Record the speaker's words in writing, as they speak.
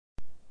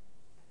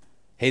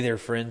Hey there,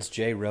 friends.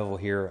 Jay Revel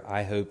here.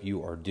 I hope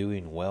you are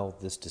doing well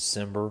this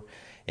December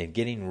and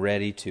getting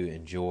ready to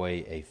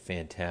enjoy a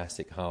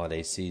fantastic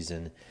holiday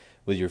season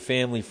with your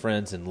family,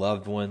 friends, and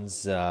loved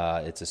ones.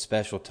 It's a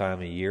special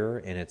time of year,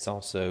 and it's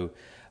also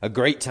a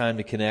great time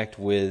to connect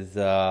with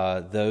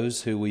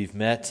those who we've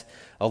met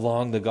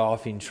along the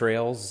golfing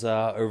trails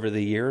over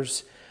the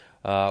years.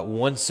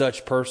 One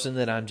such person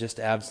that I'm just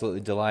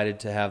absolutely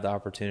delighted to have the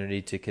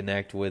opportunity to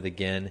connect with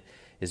again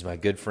is my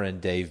good friend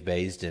Dave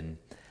Baysden.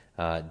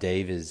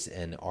 Dave is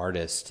an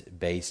artist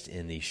based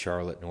in the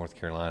Charlotte, North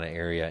Carolina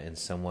area, and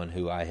someone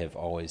who I have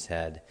always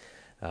had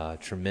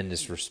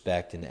tremendous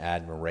respect and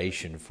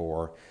admiration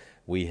for.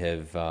 We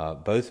have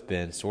both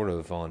been sort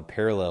of on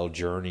parallel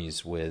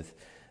journeys with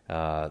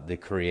the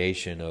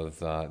creation of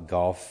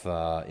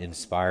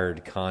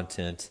golf-inspired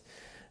content.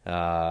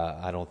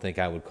 I don't think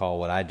I would call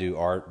what I do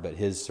art, but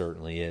his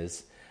certainly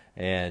is.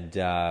 And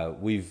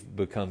we've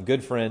become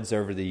good friends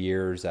over the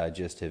years. I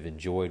just have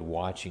enjoyed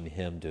watching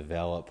him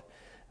develop.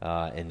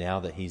 And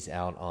now that he's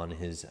out on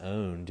his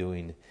own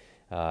doing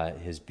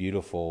his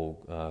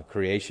beautiful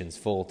creations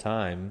full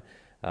time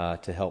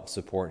to help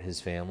support his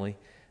family,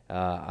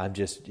 I'm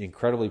just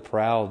incredibly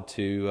proud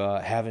to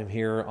have him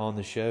here on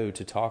the show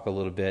to talk a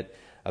little bit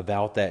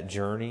about that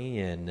journey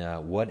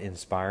and what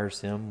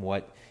inspires him,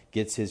 what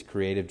gets his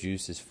creative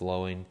juices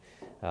flowing,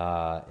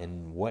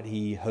 and what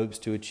he hopes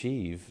to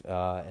achieve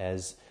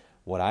as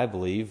what I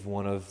believe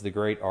one of the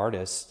great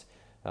artists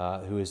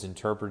who is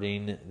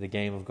interpreting the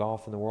game of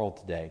golf in the world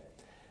today.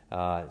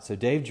 So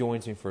Dave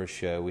joins me for a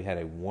show. We had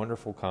a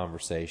wonderful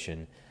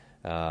conversation.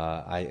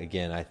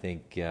 I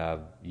think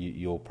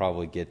you'll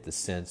probably get the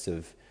sense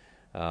of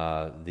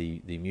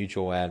the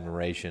mutual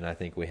admiration I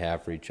think we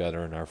have for each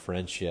other and our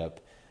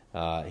friendship.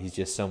 He's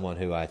just someone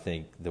who I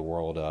think the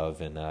world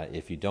of, and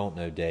if you don't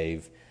know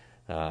Dave,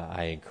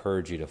 I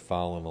encourage you to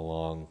follow him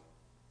along.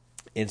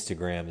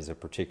 Instagram is a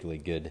particularly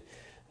good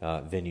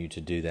venue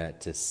to do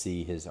that, to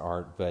see his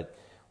art, but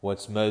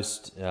what's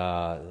most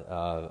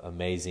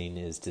amazing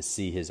is to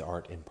see his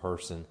art in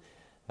person.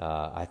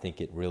 I think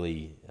it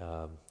really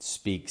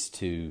speaks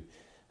to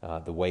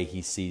the way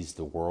he sees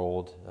the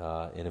world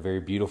in a very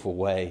beautiful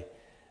way,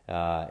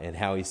 and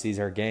how he sees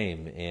our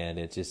game. And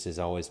it just has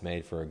always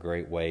made for a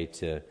great way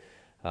to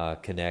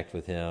connect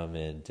with him.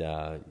 And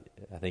I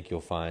think you'll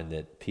find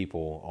that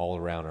people all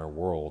around our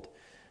world,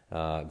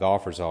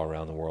 golfers all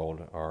around the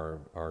world,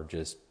 are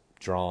just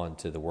drawn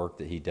to the work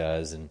that he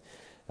does. And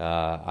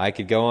I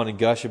could go on and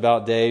gush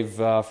about Dave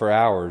for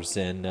hours,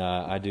 and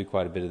I do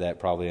quite a bit of that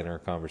probably in our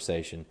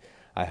conversation.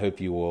 I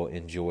hope you will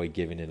enjoy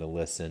giving it a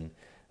listen.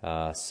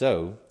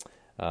 So,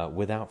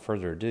 without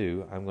further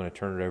ado, I'm going to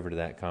turn it over to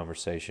that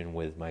conversation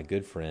with my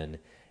good friend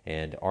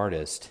and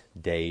artist,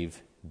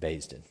 Dave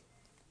Baysden.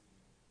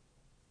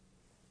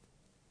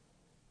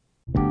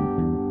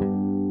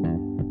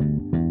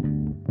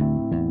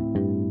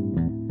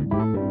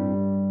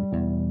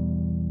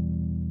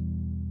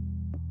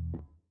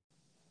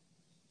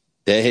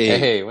 Dave.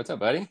 Hey, what's up,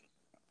 buddy?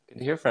 Good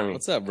to hear from you.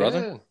 What's up,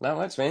 brother? Good. Not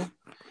much, man.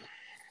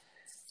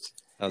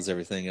 How's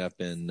everything up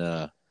in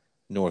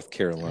North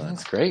Carolina?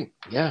 That's great.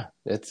 Yeah,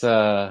 it's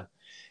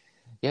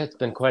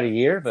been quite a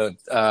year, but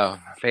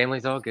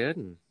family's all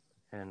good,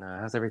 and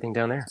how's everything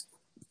down there?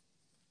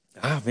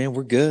 Ah, man,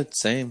 we're good.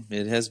 Same.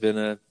 It's been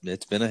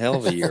a hell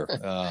of a year,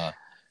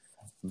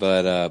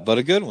 but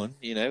a good one.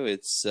 You know,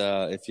 it's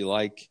if you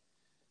like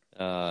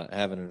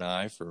having an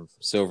eye for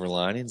silver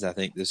linings, I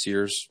think this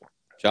year's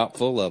chock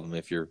full of them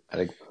if you're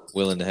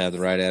willing to have the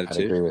right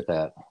attitude. I'd agree with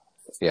that.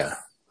 Yeah.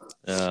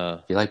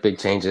 If you like big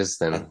changes,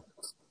 then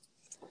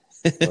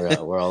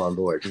we're all on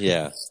board.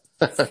 Yeah.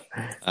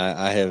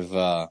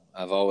 I've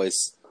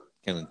always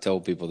kind of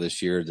told people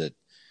this year that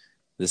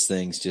this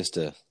thing's just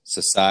a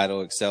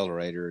societal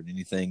accelerator, and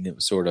anything that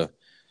was sort of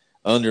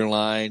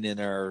underlying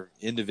in our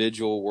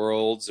individual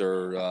worlds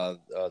or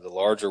the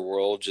larger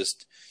world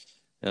just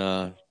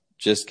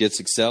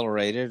gets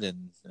accelerated,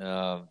 and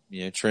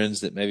trends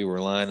that maybe were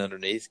lying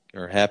underneath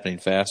are happening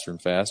faster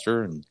and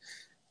faster. And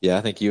yeah,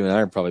 I think you and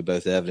I are probably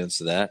both evidence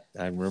of that.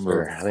 I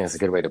remember. Sure. I think that's a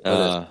good way to put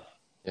it.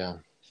 Yeah.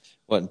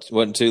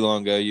 Wasn't too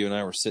long ago, you and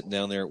I were sitting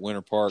down there at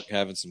Winter Park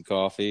having some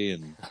coffee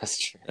and that's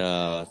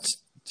true.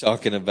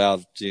 Talking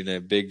about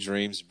big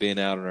dreams of being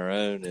out on our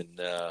own, and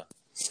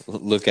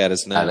look at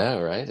us now. I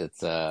know, right? It's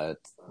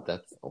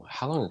that's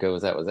how long ago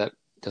was that? Was that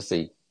just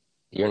a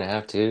year and a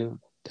half, two?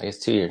 I guess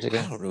 2 years ago.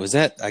 I don't know.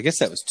 I guess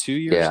that was 2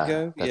 years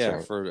ago. That's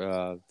right.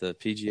 For the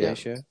PGA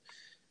show.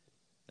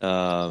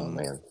 Oh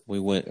man, we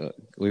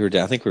were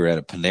down. I think we were at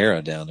a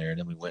Panera down there, and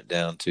then we went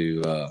down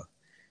to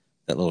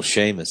that little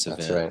Seamus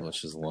event,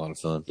 which was a lot of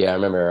fun. Yeah, I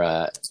remember.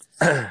 I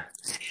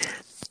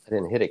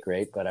didn't hit it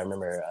great, but I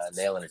remember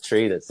nailing a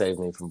tree that saved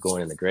me from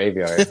going in the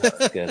graveyard. That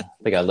was good. I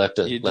think I left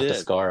a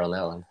scar on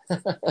that one.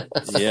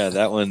 Yeah,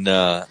 that one.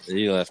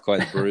 You left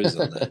quite a bruise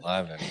on that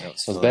live. It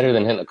was better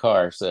than hitting a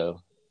car,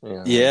 so.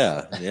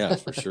 Yeah,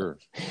 for sure.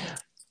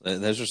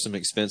 Those are some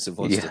expensive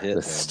ones to hit.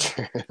 That's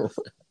true.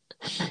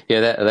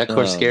 Yeah, that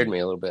course scared me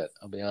a little bit.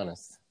 I'll be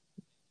honest.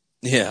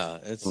 Yeah,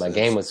 my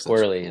game was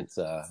squirrely. It's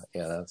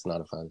that's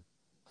not a fun.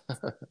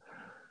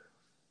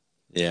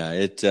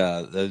 Yeah,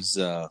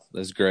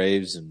 those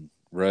graves and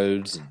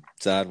roads and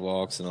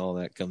sidewalks and all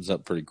that comes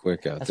up pretty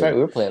quick out That's right. there.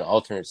 We were playing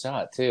alternate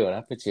shot too, and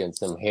I put you in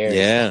some hairy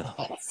Yeah.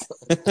 spots.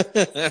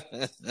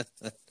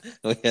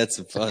 We had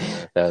some fun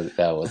there.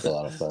 That was a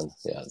lot of fun.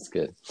 Yeah, it's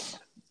good.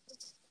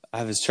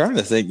 I was trying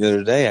to think the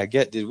other day.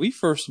 Did we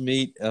first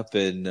meet up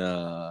in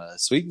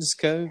Sweetens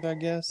Cove, I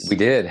guess? We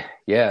did.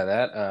 Yeah,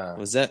 that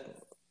Was that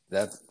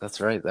that's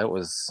right. That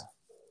was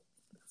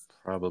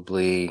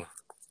probably,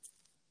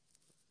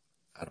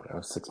 I don't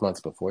know, 6 months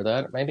before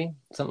that, maybe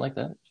something like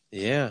that.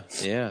 Yeah,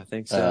 I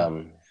think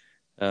so.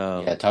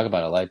 Yeah, talk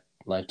about a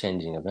life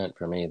changing event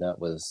for me. That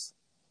was,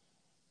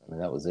 I mean,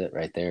 that was it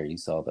right there. You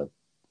saw the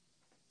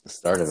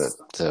start of it.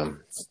 So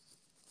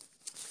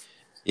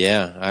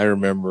yeah, I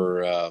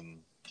remember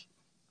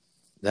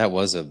that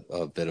was a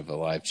bit of a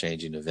life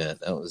changing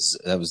event. That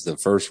was the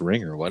first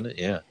ringer, wasn't it?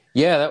 Yeah.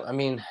 yeah, I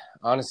mean,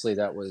 honestly,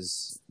 that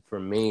was for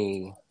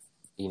me.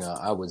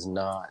 I was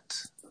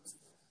not.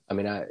 I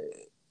mean,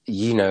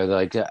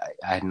 like I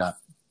had not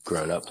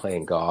grown up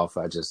playing golf.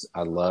 I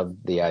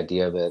loved the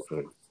idea of it,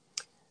 and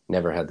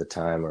never had the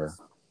time or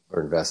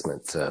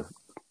investment to,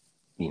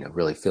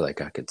 really feel like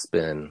I could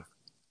spend,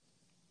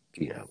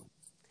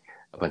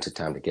 a bunch of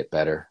time to get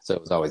better. So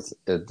it was always,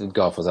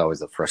 golf was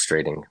always a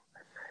frustrating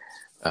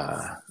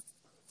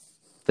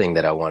thing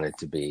that I wanted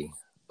to be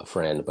a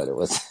friend, but it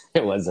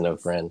wasn't a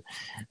friend.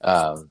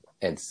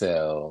 And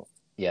so,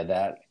 yeah,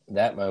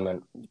 that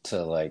moment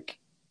to like,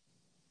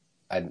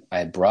 I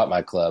had brought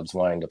my clubs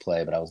wanting to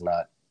play, but I was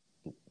not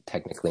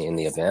technically in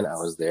the event. I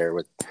was there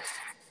with,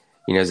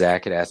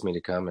 Zach had asked me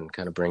to come and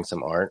kind of bring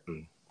some art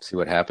and see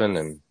what happened.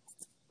 And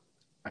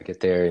I get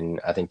there, and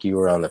I think you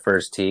were on the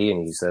first tee,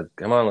 and you said,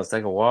 "Come on, let's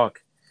take a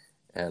walk."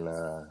 And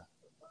I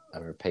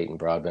remember Peyton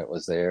Broadbent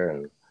was there,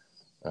 and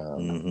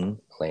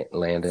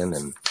Landon,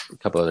 and a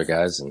couple other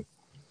guys. And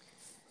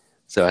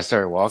so I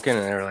started walking,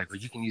 and they were like, "Well,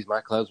 you can use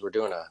my clubs. We're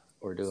doing a,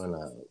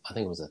 I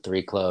think it was a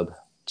 3-club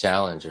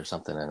challenge or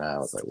something." And I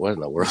was like, "What in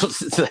the world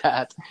is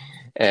that?"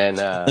 And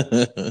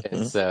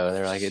so they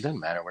were like, "It doesn't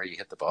matter where you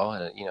hit the ball,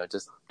 and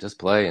just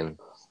play." And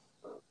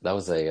that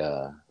was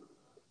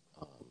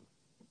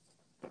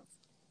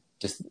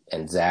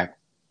and Zach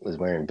was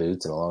wearing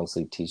boots and a long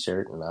sleeve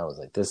t-shirt, and I was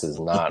like, "This is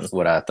not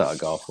what I thought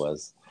golf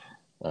was."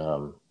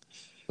 And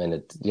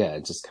it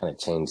just kind of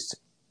changed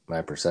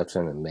my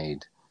perception and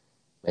made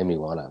me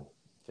want to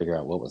figure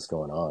out what was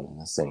going on in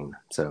the scene.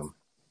 So,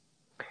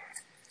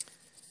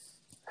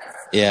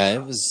 yeah,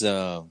 it was.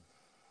 That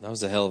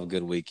was a hell of a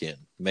good weekend.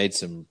 Made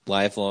some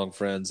lifelong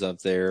friends up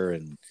there,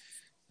 and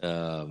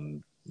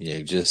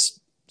just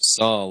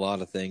saw a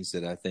lot of things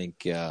that I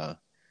think,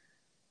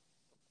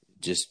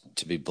 just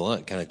to be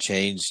blunt, kind of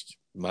changed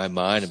my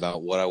mind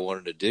about what I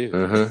wanted to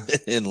do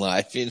in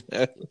life.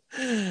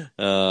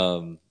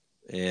 I'm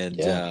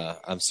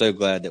so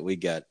glad that we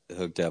got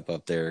hooked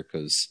up there,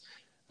 because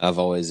I've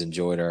always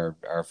enjoyed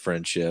our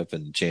friendship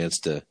and the chance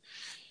to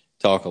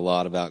talk a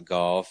lot about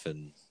golf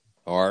and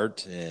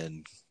art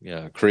and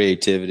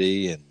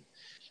creativity, and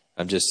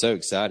I'm just so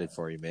excited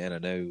for you, man. I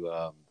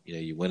know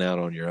you went out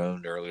on your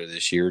own earlier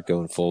this year,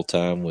 going full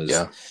time with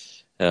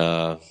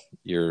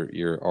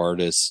your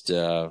artist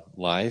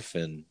life,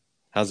 and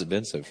how's it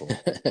been so far?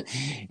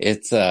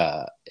 It's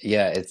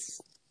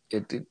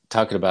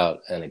talking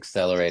about an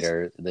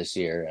accelerator this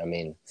year. I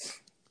mean,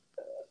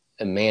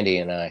 Mandy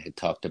and I had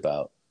talked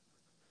about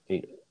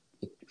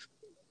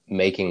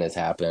making this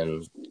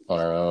happen on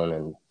our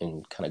own,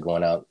 and kind of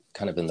going out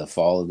kind of in the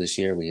fall of this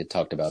year. We had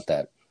talked about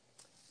that,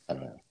 I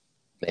don't know,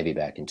 maybe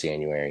back in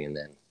January, and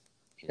then,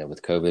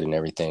 with COVID and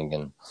everything,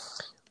 and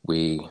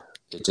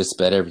it just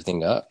sped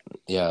everything up.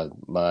 Yeah.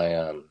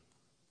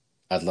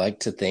 I'd like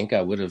to think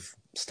I would have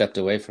stepped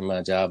away from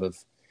my job of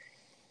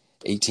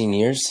 18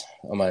 years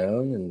on my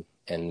own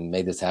and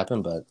made this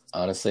happen. But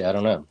honestly, I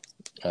don't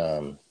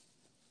know.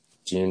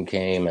 June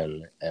came,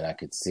 and I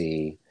could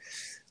see,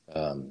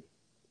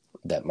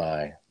 that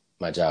my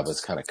job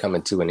was kind of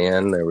coming to an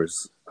end.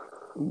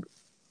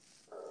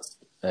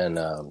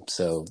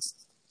 So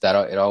that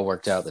it all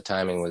worked out. The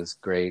timing was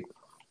great,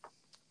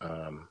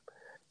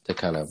 to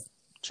kind of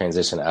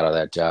transition out of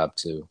that job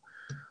to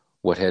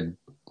what had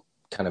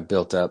kind of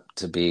built up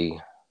to be,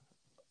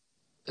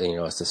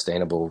 a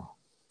sustainable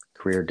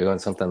career doing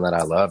something that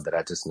I love, that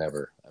I just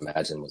never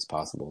imagined was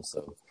possible.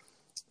 So,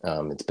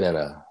 it's been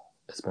a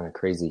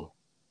crazy,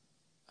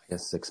 I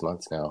guess, 6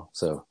 months now.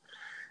 So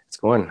it's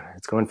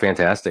going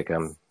fantastic.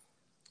 I'm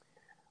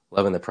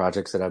loving the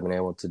projects that I've been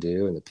able to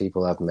do and the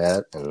people I've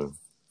met, and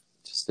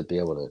just to be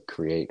able to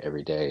create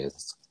every day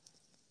is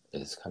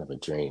kind of a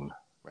dream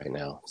right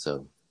now.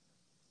 So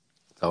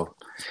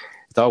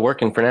it's all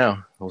working for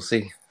now. We'll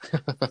see.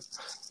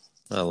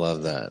 I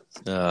love that.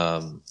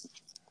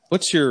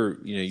 What's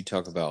your, you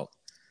talk about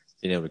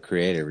being able to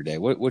create every day.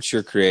 What's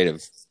your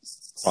creative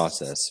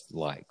process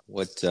like?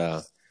 What,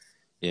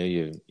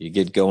 you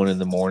get going in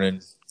the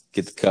morning,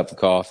 get the cup of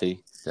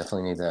coffee.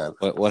 Definitely need that.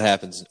 What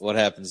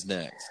happens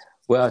next?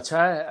 Well, I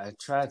try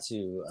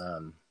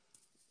to,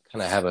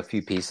 kind of have a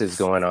few pieces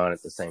going on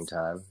at the same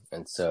time.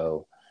 And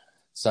so,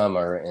 some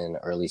are in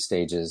early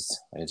stages.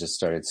 I just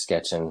started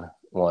sketching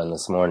one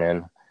this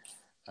morning.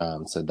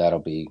 So that'll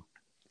be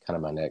kind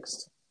of my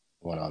next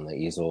one on the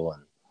easel.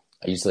 And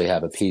I usually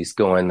have a piece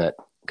going that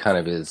kind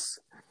of is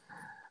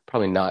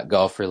probably not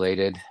golf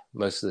related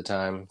most of the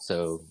time.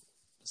 So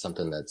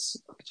something that's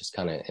just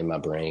kind of in my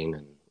brain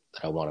and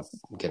that I want to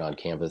get on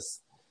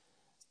canvas.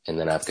 And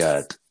then I've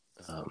got,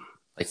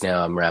 like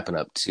now I'm wrapping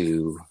up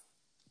two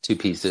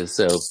pieces.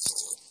 So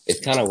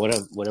it's kind of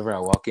whatever I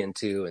walk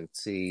into and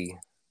see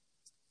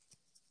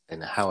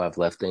and how I've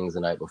left things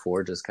the night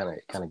before, just kind of,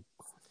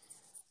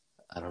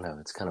 I don't know,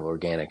 it's kind of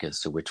organic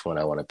as to which one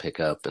I want to pick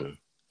up and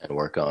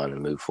work on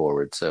and move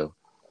forward. So,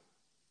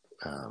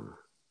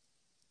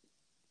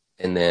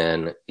 and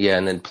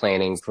then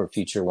planning for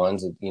future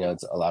ones,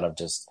 it's a lot of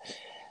just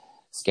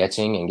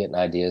sketching and getting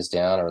ideas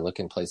down or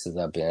looking places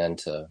I've been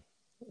to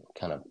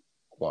kind of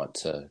want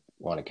to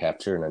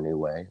capture in a new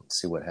way and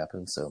see what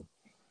happens. So,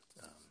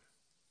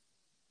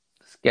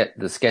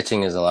 the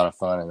sketching is a lot of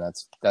fun, and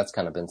that's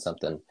kind of been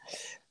something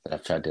that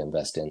I've tried to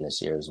invest in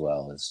this year as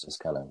well. Is just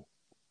kind of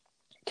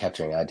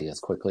capturing ideas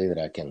quickly that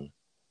I can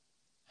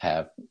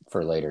have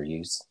for later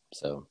use.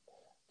 So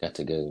got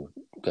to go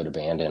to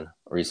Bandon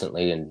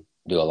recently and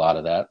do a lot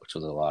of that, which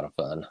was a lot of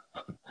fun.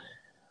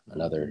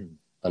 Another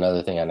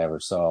thing I never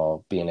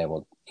saw, being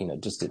able,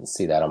 just didn't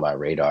see that on my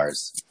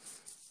radars.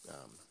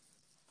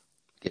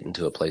 Getting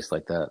to a place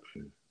like that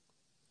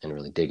and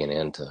really digging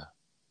in to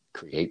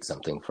create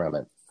something from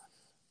it.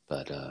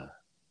 But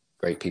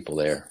great people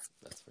there,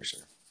 that's for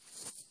sure.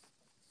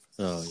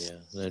 Oh yeah,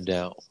 no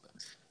doubt.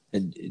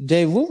 And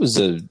Dave, what was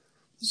the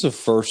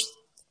first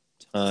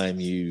time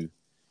you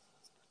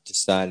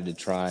decided to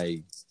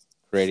try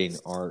creating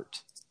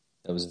art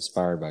that was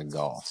inspired by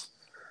golf?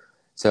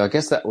 So I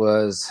guess it's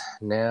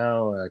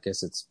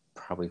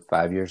probably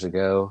 5 years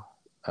ago.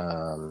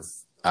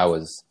 I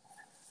was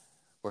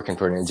working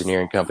for an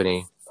engineering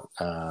company,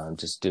 I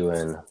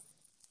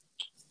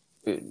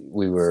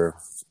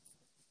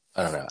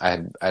don't know,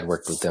 I'd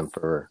worked with them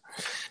for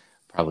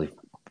probably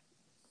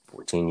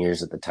 14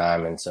 years at the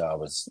time. And so I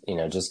was,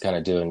 just kind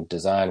of doing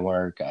design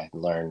work. I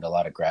learned a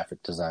lot of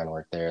graphic design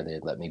work there. They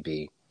let me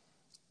be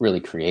really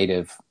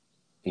creative,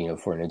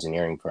 for an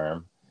engineering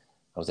firm.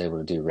 I was able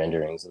to do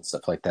renderings and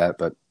stuff like that,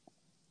 but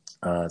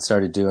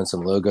started doing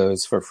some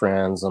logos for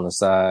friends on the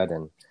side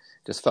and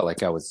just felt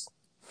like I was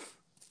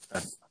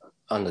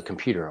on the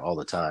computer all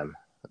the time.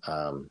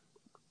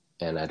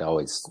 And I'd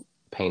always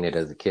painted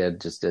as a kid,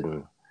 just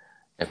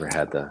never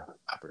had the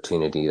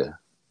opportunity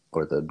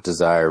or the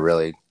desire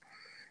really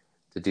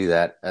to do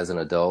that as an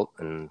adult,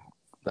 and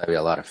maybe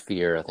a lot of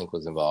fear I think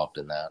was involved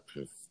in that.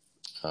 And,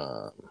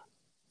 so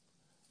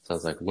I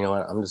was like, you know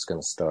what, I'm just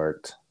going to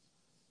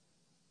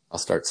I'll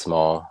start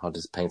small. I'll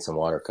just paint some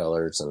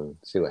watercolors and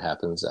see what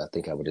happens. I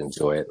think I would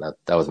enjoy it. And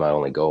that was my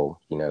only goal,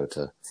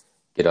 to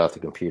get off the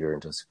computer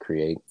and just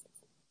create.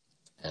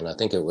 And I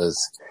think it was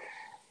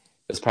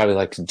probably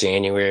like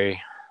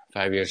January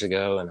 5 years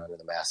ago, and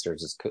the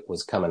Masters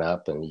was coming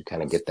up, and you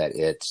kind of get that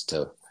itch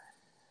to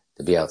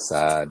be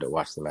outside, to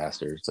watch the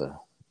Masters, to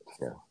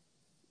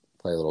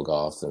play a little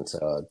golf. And so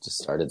I just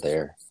started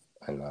there.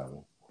 And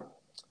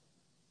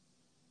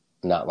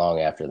not long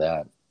after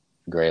that,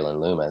 Graylin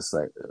Loomis,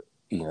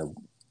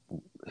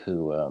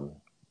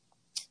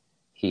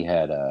 he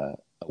had a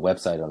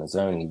website on his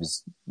own. He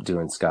was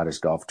doing Scottish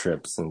golf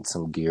trips and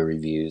some gear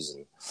reviews,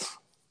 and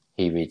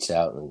he reached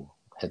out and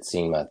had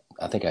seen I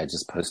think I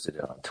just posted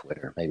it on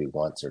Twitter maybe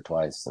once or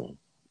twice, and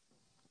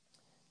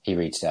he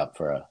reached out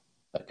for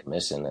a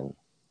commission and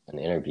an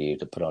interview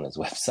to put on his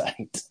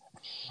website.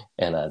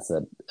 And I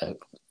said,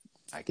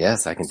 I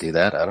guess I can do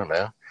that. I don't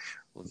know.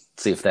 We'll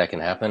see if that can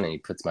happen. And he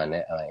puts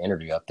my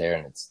interview up there,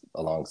 and it's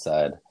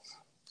alongside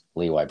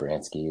Lee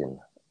Wybransky and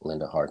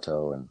Linda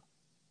Harto and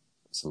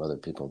some other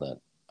people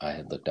that I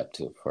had looked up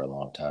to for a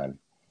long time.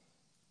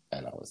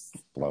 And I was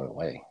blown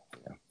away.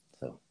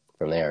 So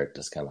from there, it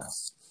just kind of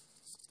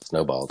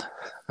snowballed.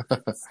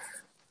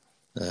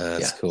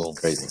 That's cool.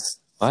 Crazy.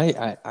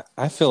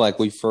 I feel like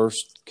we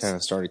first kind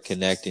of started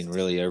connecting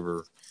really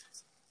over,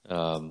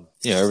 over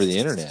the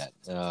internet.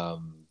 I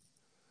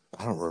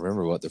don't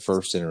remember what the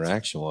first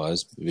interaction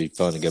was. It'd be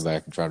fun to go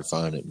back and try to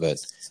find it, but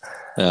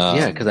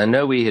because I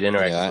know we had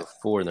interacted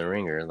before the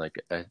Ringer.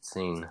 Like I'd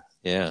seen.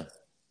 Yeah,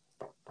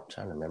 I'm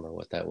trying to remember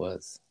what that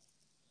was.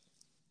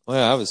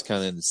 Well, I was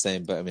kind of in the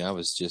same, but I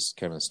was just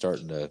kind of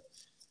starting to,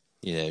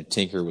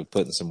 tinker with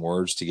putting some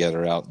words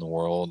together out in the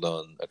world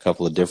on a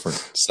couple of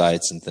different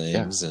sites and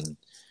things, and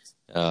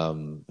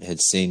had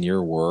seen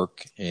your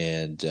work,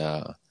 and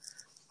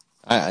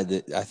I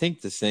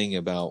think the thing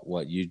about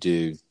what you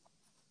do,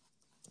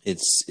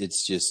 it's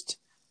just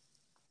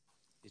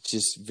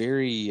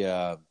very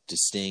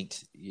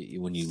distinct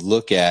when you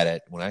look at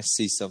it. When I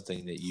see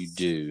something that you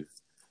do,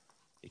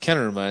 it kind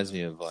of reminds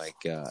me of like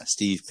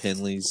Steve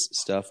Penley's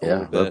stuff a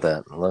little bit. Love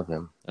that. I love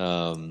him.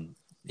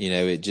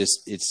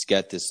 It's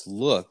got this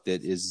look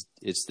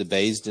it's the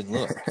Baysden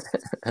look.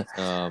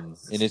 And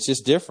it's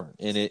just different.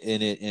 And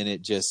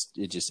it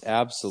just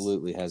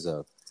absolutely has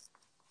a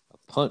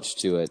punch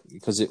to it,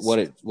 because what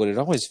it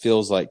always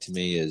feels like to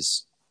me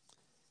is,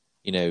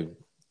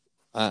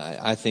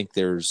 I think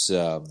there's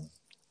a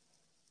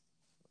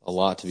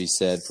lot to be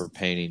said for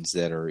paintings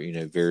that are,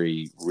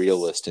 very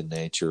realist in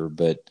nature.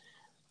 But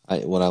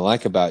what I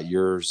like about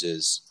yours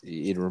is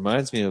it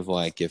reminds me of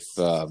like if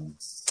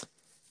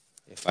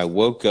I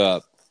woke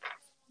up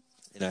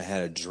and I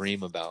had a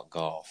dream about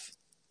golf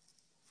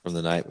from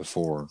the night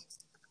before,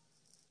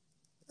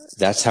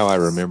 that's how I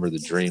remember the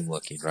dream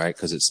looking, right?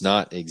 Because it's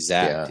not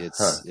exact. Yeah.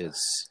 Huh.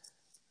 It's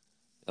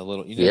a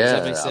little, does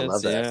that make Yeah, I sense?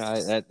 love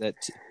that. Yeah,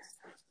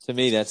 to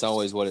me, that's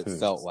always what it Hmm.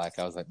 felt like.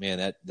 I was like,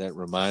 man, that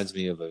reminds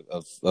me of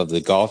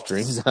the golf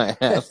dreams I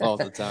have all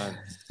the time.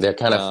 They're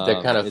kind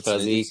of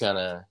fuzzy, It's kind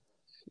of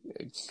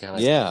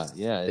yeah.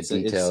 the It's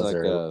details like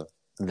are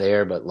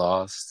there but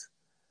lost.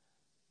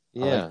 I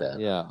like yeah, that.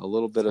 yeah, a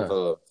little bit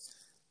Huh.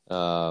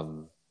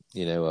 of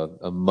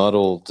a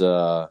muddled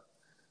uh,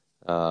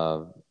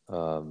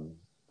 um,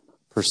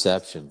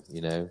 perception,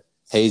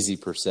 hazy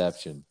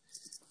perception,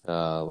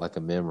 like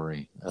a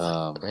memory.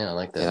 Yeah, I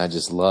like And that. I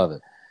just love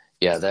it.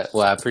 Yeah,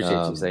 well, I appreciate you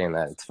Um, saying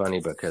that. It's funny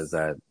because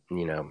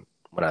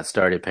when I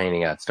started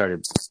painting, I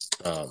started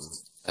um,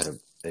 at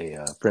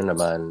a friend of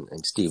mine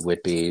named Steve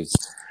Whitby, who's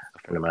a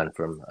friend of mine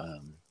from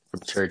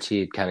church.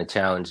 He kind of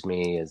challenged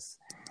me as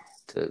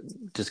to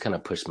just kind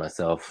of push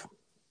myself.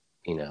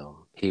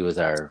 He was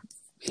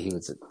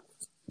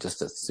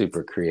just a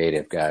super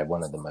creative guy,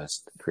 one of the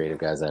most creative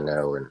guys I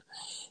know, and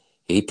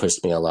he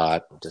pushed me a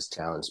lot, just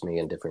challenged me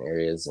in different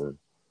areas, and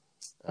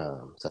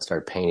so I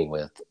started painting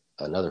with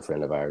another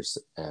friend of ours,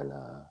 and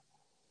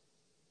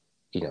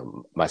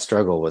my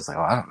struggle was like,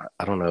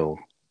 I don't know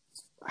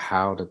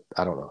I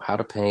don't know how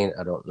to paint.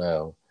 I don't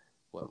know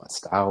what my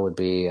style would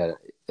be.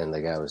 And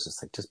the guy was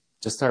just like,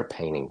 just start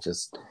painting.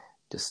 Just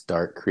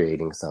start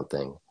creating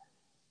something,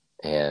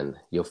 and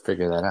you'll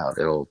figure that out.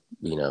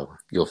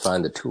 You'll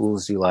find the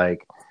tools you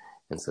like.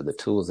 And so the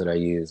tools that I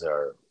use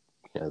are,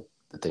 the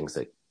things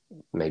that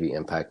maybe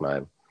impact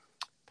my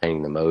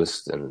painting the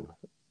most. And,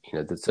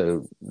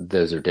 so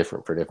those are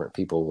different for different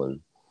people.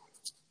 And,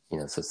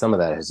 so some of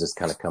that has just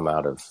kind of come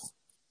out of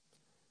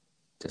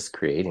just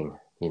creating.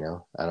 I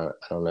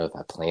don't know if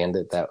I planned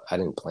it I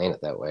didn't plan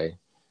it that way,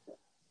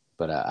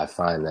 but I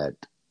find that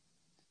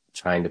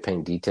trying to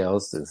paint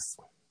details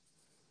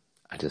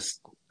I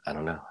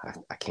don't know.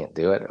 I can't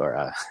do it, or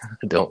I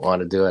don't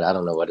want to do it. I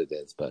don't know what it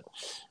is, but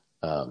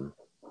um,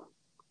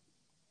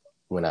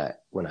 when I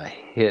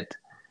hit,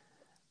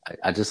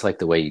 I just like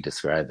the way you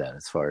describe that,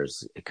 as far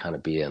as it kind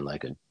of being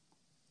like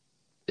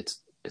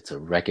it's a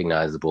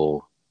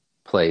recognizable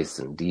place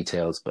and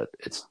details, but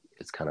it's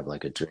kind of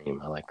like a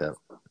dream. I like that.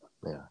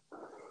 Yeah.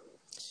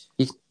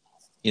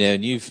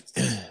 and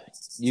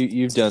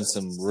you've done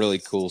some really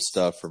cool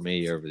stuff for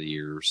me over the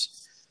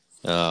years.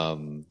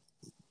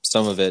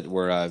 Some of it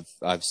where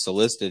I've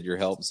solicited your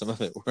help, some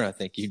of it where I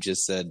think you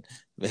just said,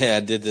 "Hey, I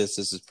did this.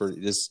 This is pretty.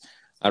 This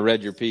I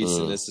read your piece,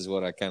 and this is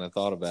what I kind of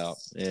thought about."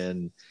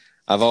 And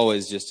I've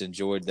always just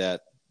enjoyed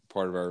that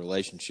part of our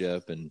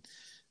relationship. And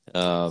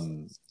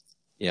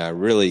I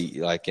really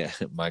like.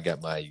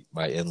 My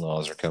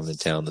in-laws are coming to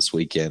town this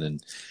weekend,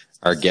 and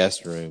our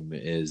guest room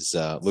is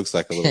looks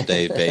like a little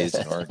Dave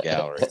Baysden art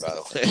gallery, by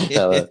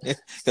the way,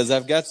 because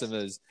I've got some of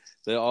those.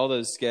 All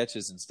those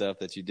sketches and stuff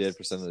that you did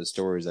for some of those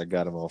stories, I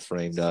got them all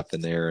framed up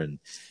in there. And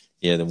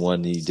the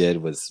one you did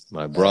with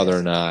my brother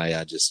and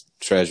I just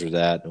treasure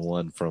that. And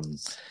one from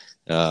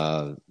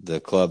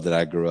the club that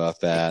I grew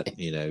up at,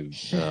 I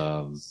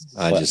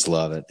just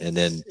love it. And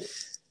then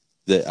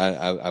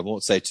I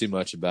won't say too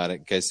much about it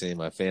in case any of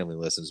my family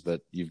listens,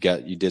 but you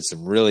did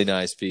some really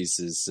nice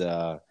pieces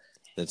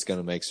that's going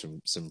to make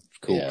some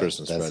cool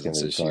Christmas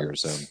presents this year.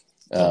 So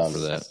for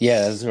that.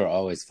 Yeah, those are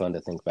always fun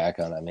to think back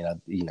on. I mean,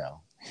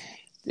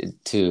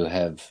 to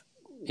have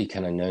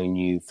kind of known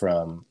you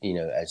from,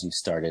 as you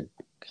started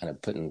kind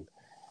of putting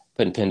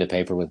pen to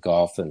paper with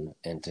golf, and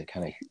to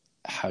kind of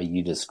how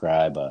you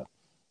describe a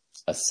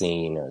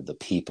scene or the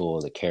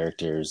people, the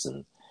characters.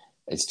 And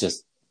it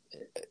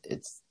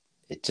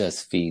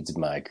just feeds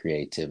my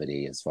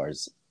creativity, as far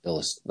as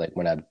like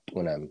when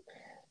I'm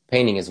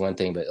painting is one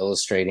thing, but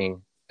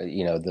illustrating,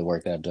 the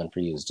work that I've done for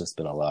you has just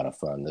been a lot of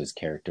fun. Those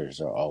characters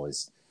are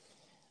always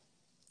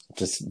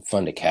just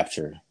fun to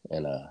capture.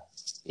 And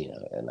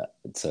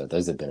so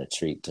those have been a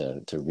treat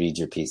to read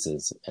your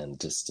pieces, and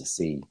just to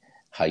see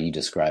how you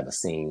describe a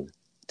scene,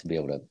 to be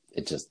able to,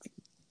 it just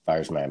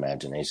fires my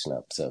imagination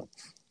up. So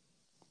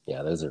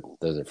yeah, those are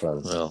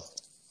fun. Well,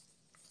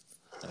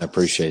 I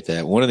appreciate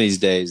that. One of these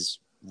days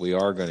we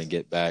are going to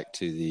get back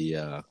to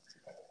the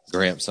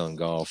Gramps on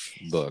Golf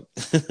book.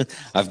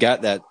 I've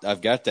got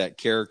that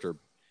character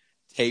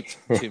taped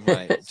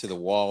to the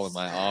wall in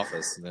my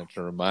office, and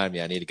to remind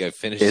me I need to go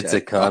finish It's that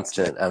a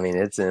constant. project. I mean,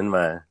 it's in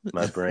my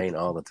brain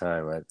all the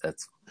time.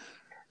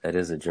 That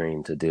is a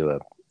dream, to do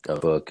a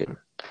book and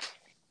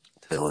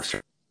to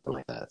illustrate something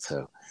like that.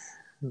 So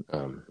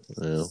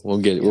we'll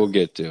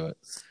get to it.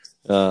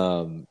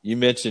 You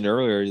mentioned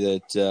earlier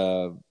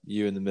that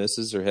you and the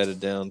missus are headed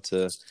down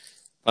to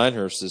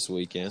Pinehurst this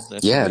weekend.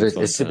 That should Yeah, be a it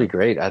fun should be time.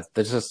 great.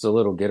 There's just a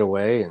little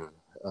getaway,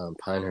 and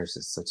Pinehurst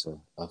is such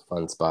a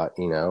fun spot,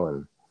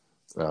 and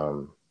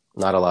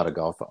not a lot of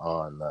golf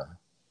on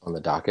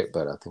the docket,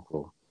 but I think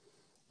we'll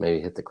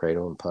maybe hit the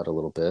cradle and putt a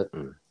little bit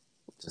and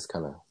just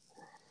kind of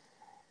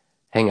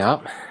hang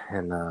out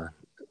and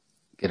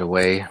get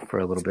away for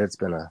a little bit. It's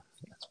been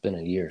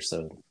a year,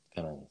 so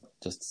kind of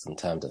just some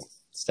time to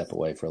step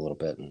away for a little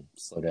bit and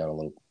slow down a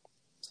little.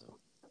 So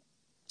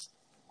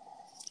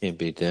Can't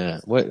beat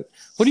that. What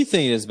do you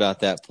think it is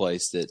about that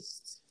place that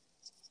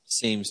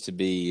seems to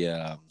be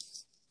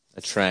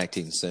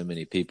attracting so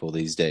many people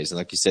these days? And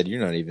like you said,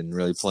 you're not even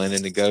really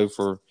planning to go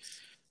for,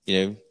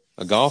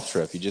 a golf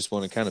trip. You just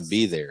want to kind of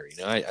be there.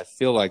 I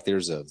feel like I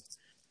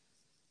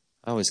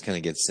always kind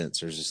of get the sense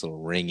there's this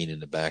little ringing in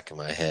the back of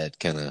my head,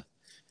 kind of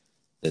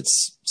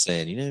that's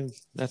saying,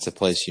 that's a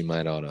place you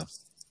might ought to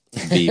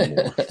be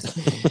more.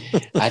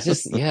 I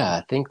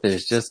think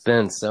there's just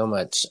been so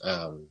much.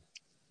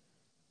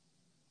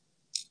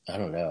 I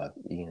don't know,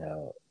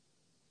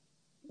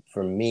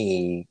 for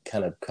me,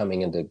 kind of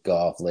coming into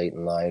golf late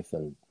in life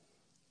and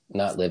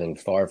not living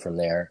far from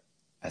there,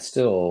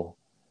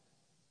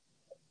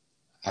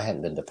 I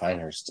hadn't been to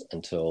Pinehurst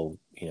until,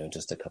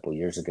 just a couple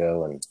years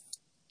ago.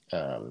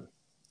 And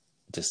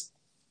just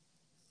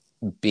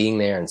being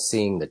there and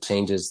seeing the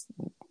changes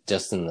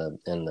just in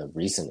the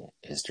recent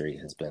history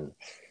has been,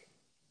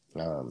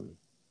 I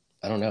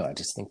don't know. I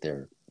just think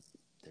they're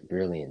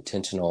really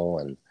intentional,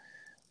 and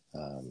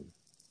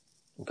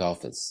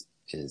golf is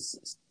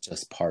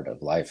just part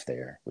of life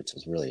there, which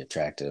is really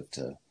attractive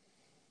to kind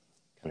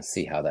of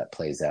see how that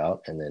plays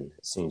out. And then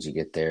as soon as you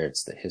get there,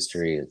 it's the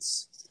history.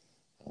 It's,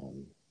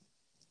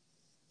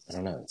 I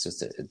don't know. It's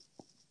just,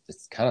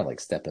 it's kind of like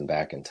stepping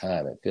back in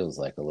time. It feels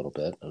like a little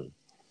bit. And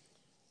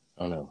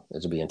I don't know.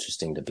 It'll be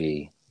interesting to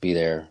be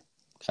there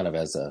kind of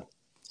as a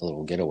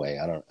little getaway.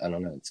 I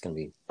don't know. It's going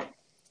to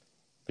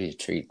be a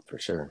treat for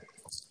sure.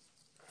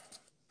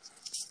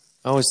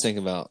 I always think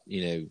about,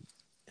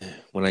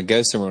 when I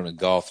go somewhere on a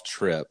golf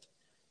trip,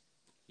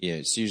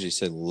 it's usually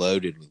so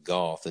loaded with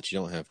golf that you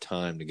don't have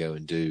time to go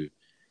and do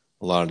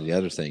a lot of the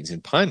other things.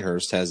 And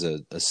Pinehurst has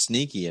a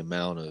sneaky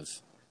amount of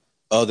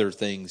other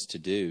things to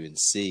do and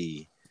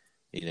see,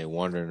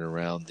 wandering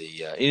around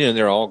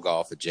they're all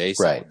golf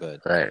adjacent,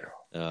 Right.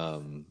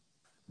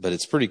 But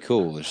it's pretty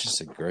cool. It's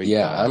just a great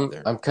vibe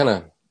there. I'm kind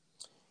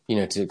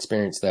of, to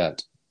experience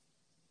that,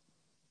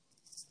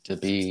 to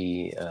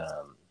be, I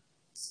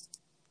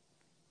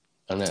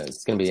don't know,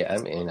 it's going to be, I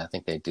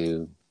think they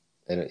do,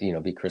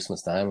 be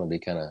Christmas time. It'll be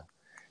kind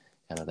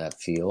of that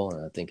feel.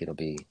 And I think it'll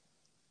be,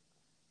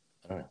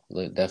 I don't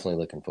know, definitely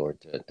looking forward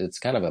to it. It's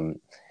kind of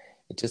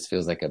it just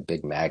feels like a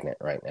big magnet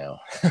right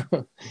now.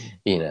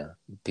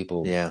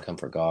 People come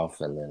for golf,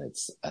 and then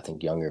I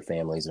think younger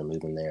families are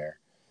moving there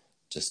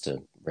just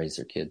to raise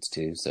their kids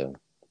too. So,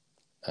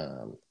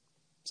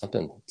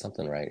 something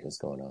right is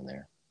going on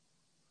there.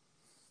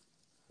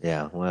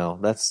 Yeah, well,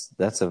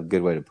 that's a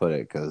good way to put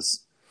it,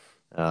 because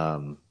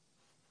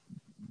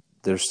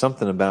there's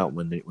something about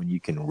when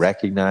you can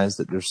recognize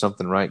that there's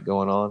something right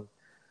going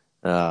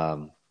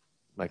on.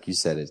 Like you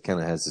said, it kind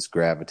of has this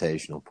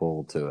gravitational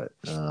pull to it,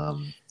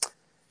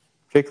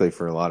 particularly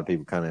for a lot of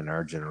people kind of in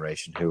our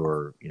generation who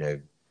are,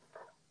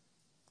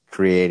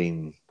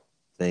 creating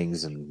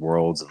things and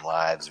worlds and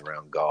lives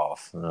around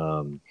golf.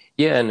 And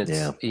it's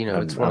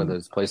it's one of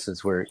those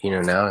places where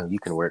now you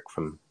can work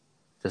from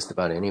just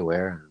about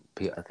anywhere.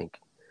 I think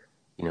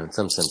in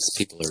some sense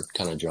people are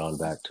kind of drawn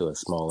back to a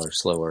smaller,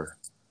 slower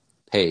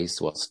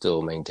pace while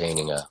still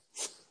maintaining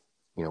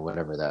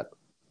whatever that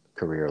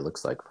career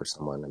looks like for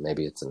someone. And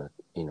maybe it's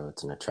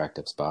it's an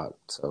attractive spot.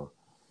 So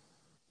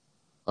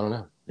I don't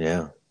know.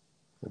 Yeah,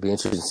 it'd be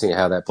interesting to see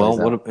how that plays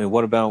out.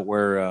 What about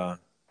where?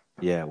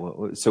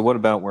 So what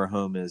about where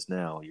home is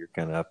now? You're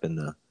kind of up in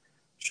the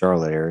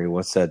Charlotte area.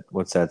 What's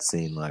that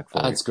scene like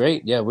for you? It's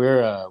great. Yeah,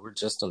 we're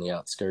just on the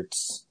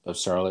outskirts of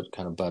Charlotte,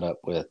 kind of butt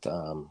up with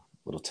a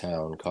little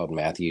town called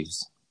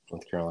Matthews,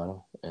 North Carolina,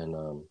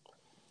 and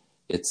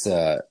it's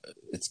a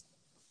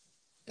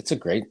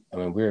great. I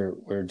mean,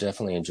 we're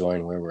definitely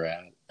enjoying where we're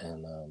at,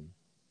 and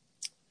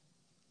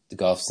the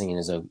golf scene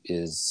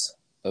is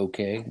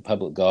okay.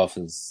 Public golf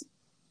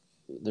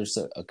there's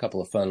a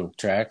couple of fun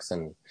tracks,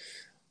 and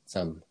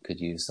some could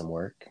use some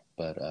work,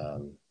 but I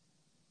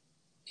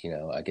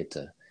get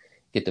to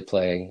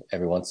play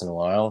every once in a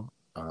while.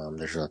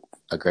 There's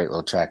a great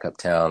little track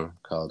uptown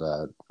called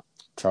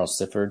Charles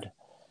Sifford.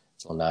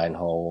 It's a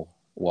 9-hole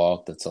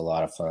walk that's a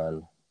lot of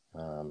fun.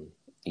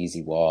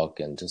 Easy walk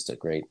and just a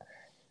great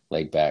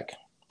laid back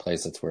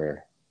place. That's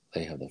where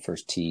they have the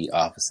first tee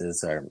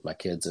offices. My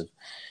kids have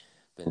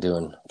been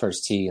doing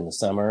first tee in the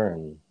summer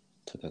and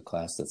took a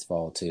class this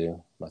fall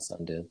too. My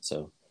son did.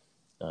 So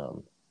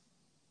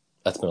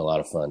that's been a lot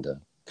of fun to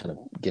kind of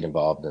get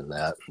involved in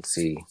that and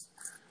see,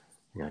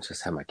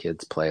 just have my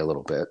kids play a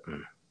little bit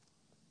and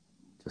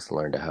just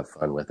learn to have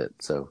fun with it.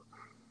 So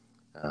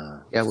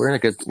we're in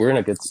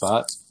a good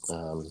spot.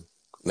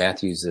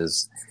 Matthews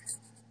is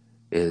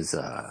it's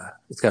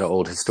got an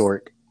old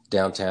historic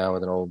downtown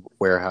with an old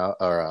warehouse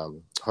or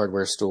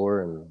hardware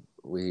store, and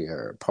we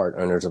are part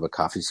owners of a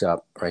coffee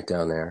shop right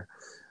down there,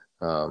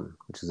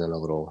 which is in a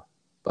little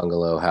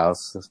bungalow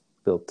house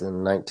built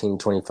in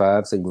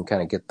 1925. So you can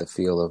kind of get the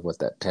feel of what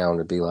that town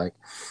would be like.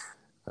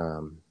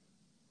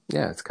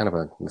 Yeah, it's kind of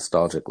a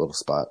nostalgic little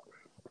spot.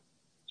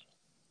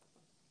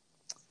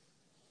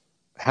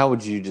 How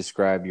would you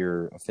describe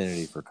your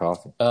affinity for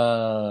coffee?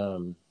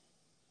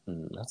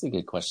 That's a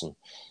good question.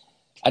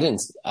 I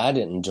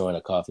didn't join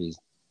a coffee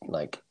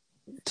like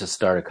to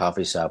start a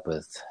coffee shop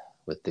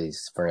with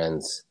these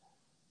friends.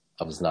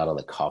 I was not on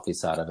the coffee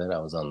side of it. I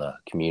was on the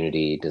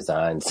community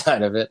design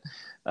side of it.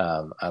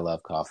 I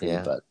love coffee,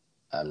 Yeah. but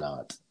I'm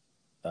not.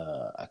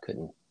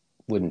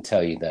 Wouldn't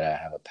tell you that I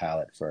have a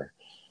palate for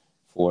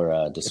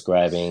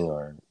describing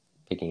or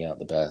picking out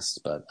the best.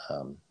 But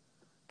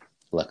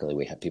luckily,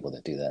 we have people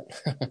that do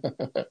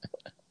that.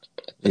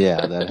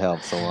 Yeah, that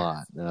helps a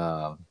lot.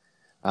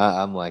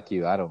 I'm like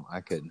you. I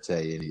couldn't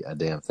tell you a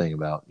damn thing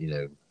about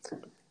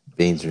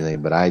beans or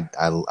anything, but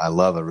I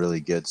love a really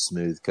good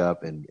smooth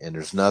cup, and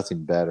there's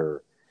nothing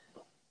better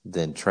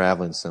than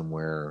traveling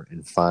somewhere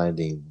and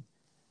finding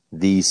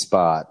the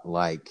spot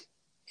like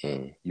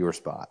your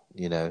spot.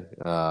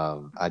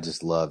 I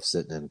just love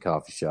sitting in a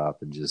coffee shop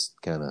and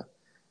just kind of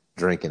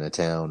drinking a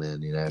town,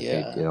 and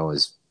Yeah, it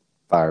always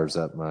fires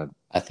up my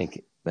I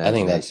think that's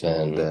imagination a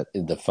little been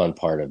bit. the fun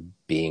part of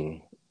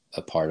being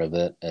a part of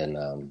it,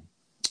 and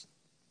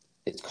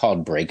it's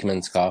called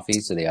Brakeman's Coffee.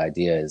 So the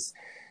idea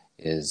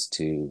is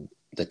to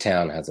the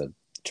town has a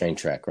train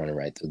track running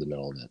right through the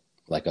middle of it,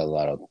 like a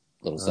lot of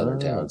little southern Ah,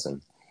 towns.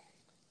 And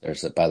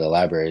there's by the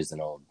library is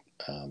an old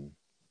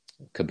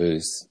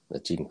caboose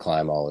that you can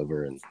climb all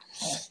over. And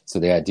so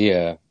the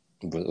idea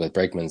with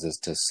Brakeman's is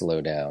to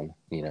slow down,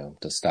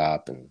 to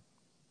stop and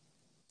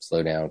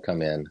slow down,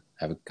 come in,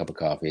 have a cup of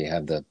coffee,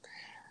 have the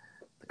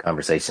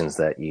conversations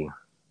that you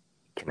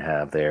can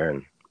have there.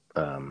 And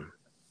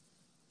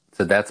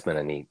so that's been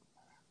a neat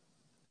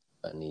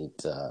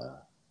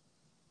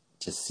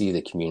to see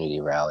the community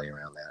rally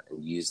around that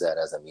and use that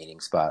as a meeting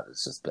spot.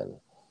 It's just been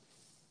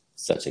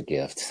such a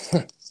gift.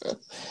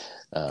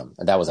 And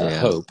that was our yeah,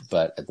 hope,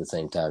 but at the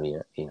same time,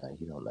 you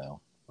don't know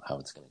how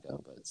it's going to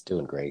go, but it's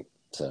doing great.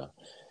 So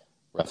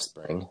rough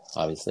spring,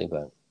 obviously,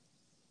 but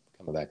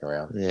coming back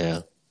around.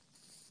 yeah.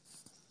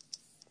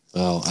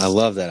 Well, I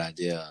love that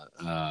idea.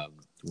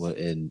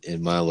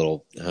 In my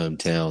little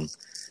hometown,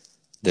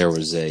 there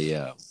was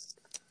a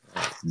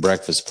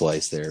breakfast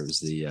place. There it was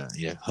the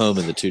home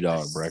of the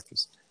 $2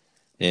 breakfast,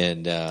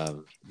 and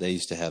they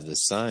used to have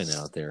this sign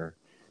out there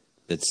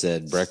that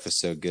said "breakfast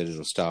so good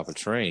it'll stop a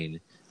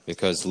train,"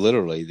 because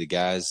literally the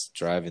guys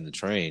driving the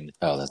train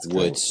Oh, that's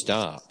would great.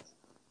 stop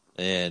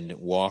and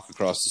walk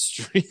across the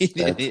street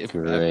That's and have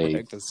great.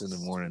 breakfast in the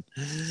morning.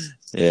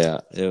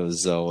 Yeah, it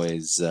was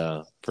always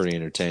pretty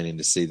entertaining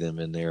to see them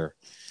in there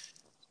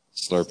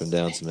slurping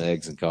down some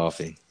eggs and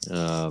coffee.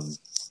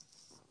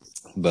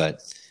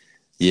 But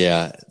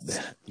yeah,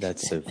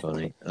 that's so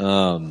funny.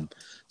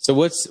 So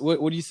what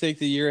do you think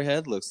the year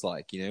ahead looks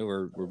like?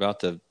 We're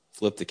about to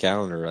flip the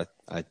calendar.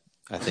 I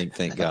think,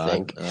 thank I God.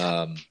 think.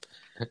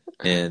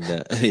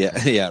 And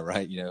yeah,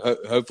 right.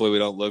 Hopefully we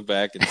don't look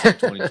back and say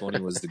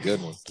 2020 was the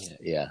good one.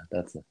 Yeah,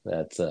 that's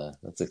a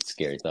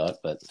scary thought,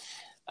 but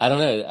I don't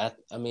know.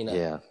 I mean,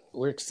 Yeah.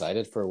 we're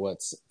excited for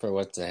what's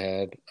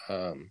ahead.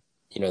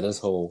 This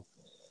whole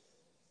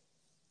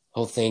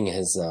thing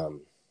has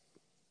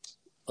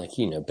like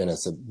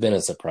been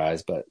a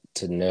surprise, but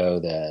to know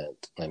that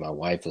like my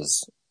wife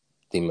is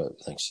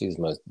she's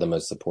the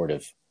most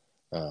supportive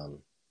um,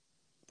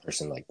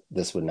 person. Like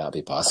this would not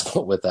be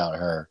possible without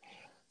her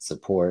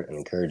support and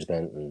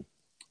encouragement, and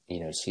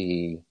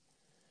she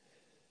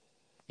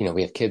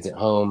we have kids at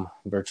home,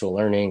 virtual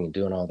learning and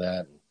doing all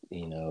that.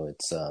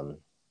 It's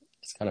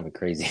kind of a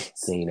crazy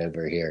scene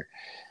over here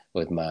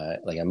with I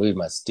moved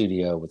my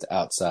studio with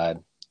outside.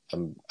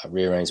 I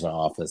rearranged my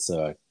office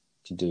so I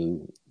could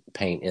do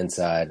paint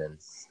inside, and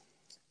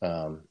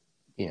so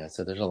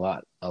there's a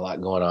lot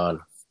going on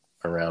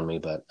around me.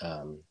 But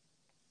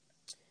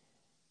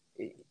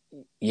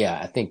yeah,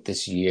 I think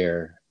this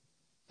year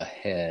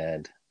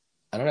ahead,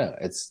 I don't know.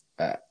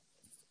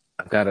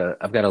 I've got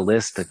a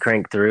list to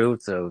crank through.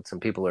 So some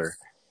people are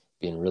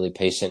being really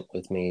patient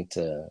with me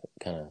to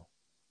kind of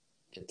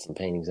get some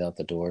paintings out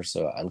the door.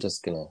 So I'm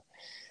just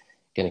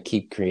gonna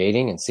keep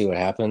creating and see what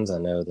happens. I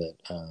know that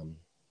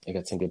I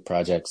got some good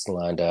projects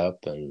lined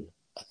up, and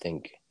I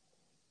think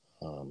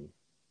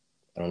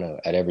I don't know.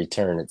 At every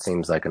turn, it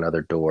seems like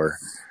another door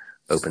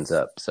opens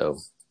up. So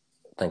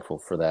thankful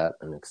for that,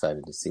 and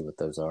excited to see what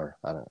those are.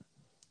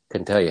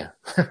 Couldn't tell you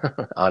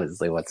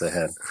honestly what's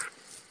ahead.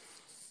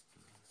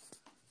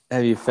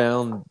 Have you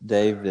found,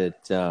 Dave,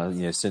 that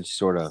since you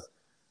sort of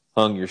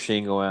hung your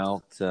shingle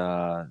out,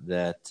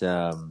 that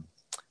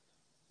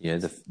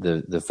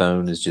the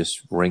phone is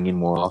just ringing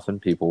more often?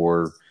 People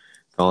were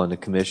calling to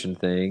commission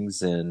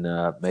things and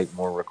make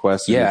more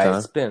requests of your Yeah, time.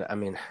 it's been. I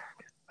mean,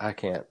 I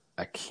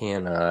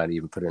cannot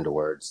even put into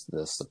words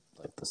the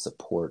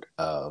support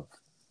of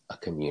a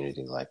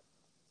community like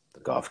the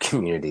golf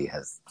community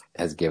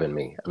has given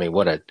me. I mean,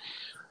 what a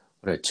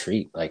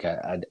treat. Like,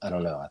 I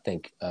don't know. I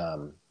think,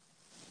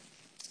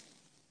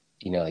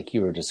 like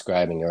you were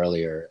describing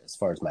earlier, as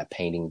far as my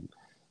painting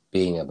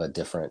being of a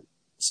different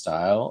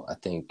style, I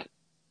think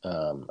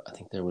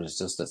there was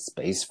just a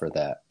space for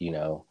that,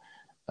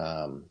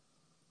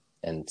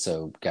 and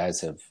so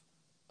guys have,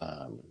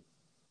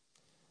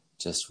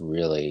 just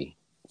really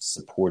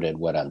supported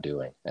what I'm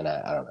doing. And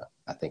I don't know.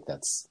 I think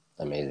that's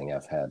amazing.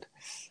 I've had,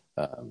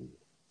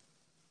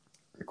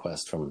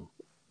 requests from,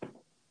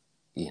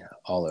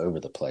 all over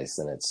the place,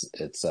 and it's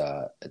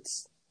I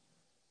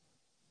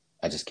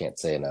just can't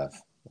say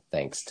enough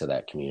thanks to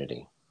that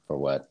community for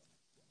what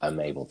I'm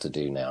able to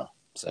do now.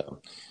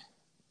 So,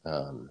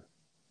 and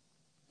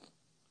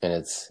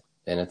it's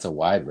a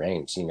wide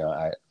range.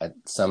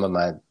 Some of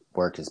my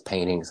work is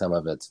painting, some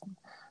of it's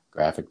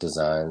graphic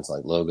designs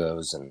like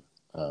logos, and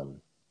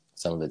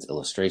some of it's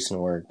illustration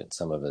work, and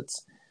some of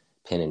it's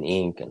pen and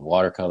ink and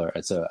watercolor.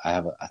 And so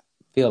I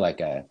feel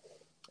like I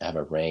have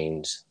a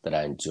range that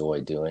I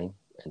enjoy doing.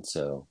 And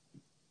so,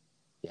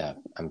 yeah,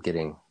 I'm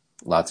getting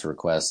lots of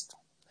requests.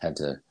 Had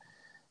to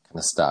kind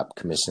of stop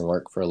commission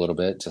work for a little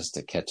bit just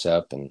to catch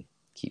up and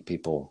keep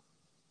people.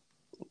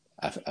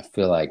 I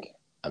feel like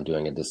I'm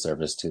doing a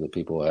disservice to the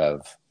people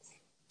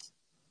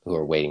who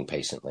are waiting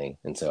patiently.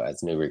 And so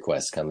as new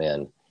requests come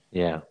in,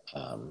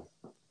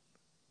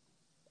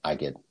 I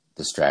get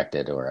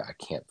distracted, or I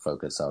can't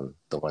focus on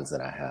the ones that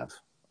I have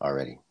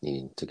already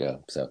needing to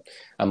go. So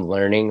I'm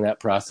learning that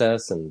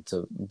process,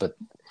 but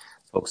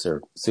folks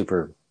are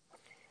super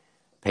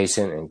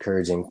patient and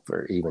encouraging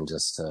for even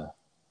just to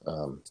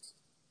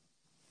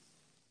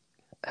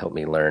help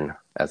me learn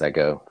as I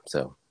go.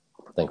 So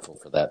thankful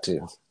for that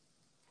too.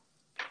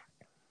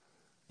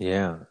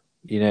 Yeah.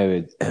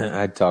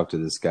 I talked to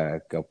this guy a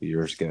couple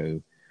years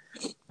ago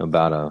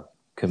about a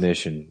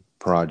commission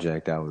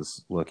project I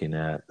was looking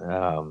at.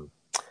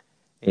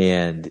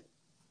 And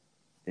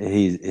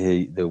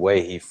the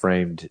way he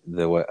framed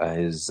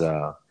his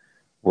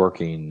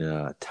working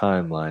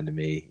timeline to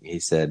me, he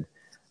said,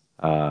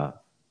 it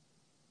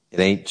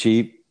ain't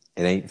cheap,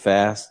 it ain't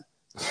fast,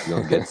 you're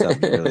gonna get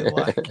something you really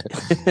like.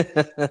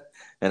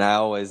 And I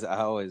always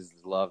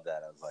loved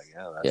that. I was like,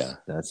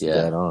 that's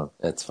dead on.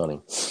 That's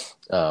funny.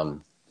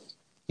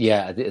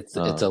 It's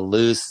a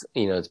loose,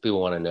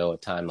 people want to know a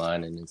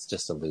timeline, and it's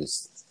just a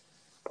loose.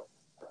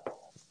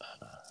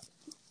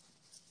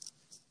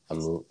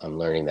 I'm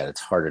learning that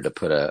it's harder to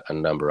put a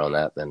number on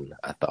that than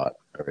I thought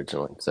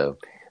originally. So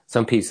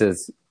some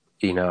pieces,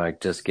 I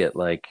just get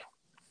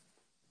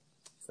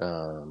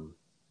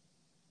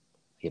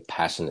get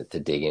passionate to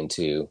dig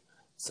into.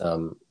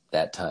 Some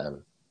that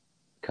time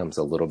comes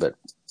a little bit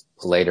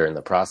later in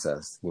the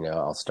process.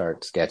 I'll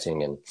start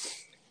sketching and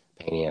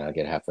painting, and I'll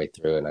get halfway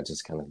through, and I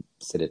just kind of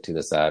sit it to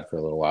the side for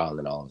a little while, and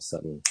then all of a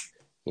sudden,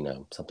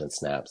 something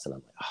snaps, and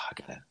I'm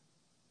like,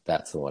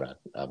 that's the one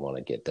I want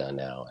to get done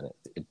now. And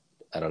it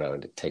I don't know,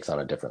 it takes on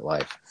a different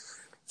life.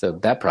 So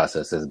that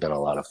process has been a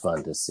lot of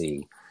fun to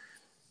see,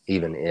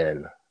 even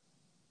in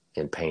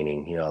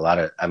painting.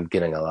 I'm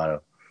getting a lot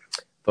of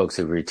folks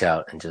who reach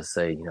out and just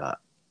say,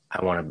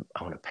 I want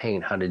to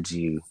paint. How did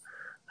you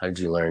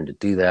learn to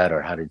do that?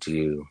 Or how did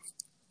you,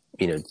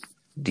 do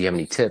you have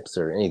any tips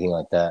or anything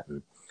like that?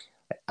 And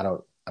I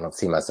don't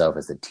see myself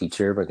as a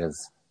teacher,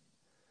 because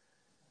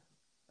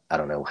I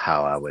don't know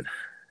how I would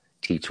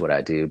teach what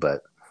I do,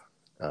 but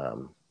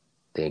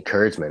the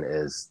encouragement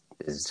is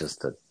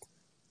just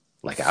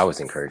like I was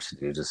encouraged to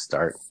do, just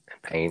start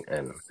and paint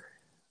and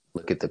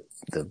look at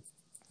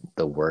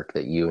the work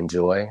that you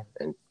enjoy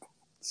and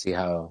see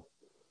how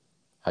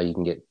you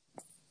can get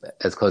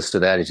as close to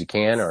that as you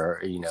can, or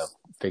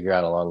figure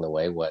out along the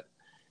way what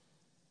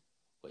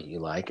you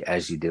like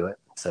as you do it.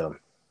 So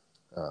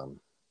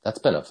that's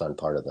been a fun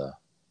part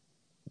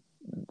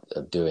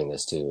of doing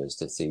this too, is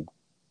to see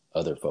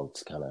other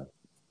folks kind of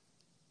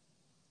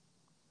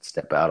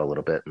step out a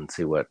little bit and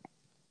see what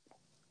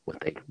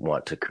they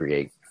want to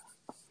create.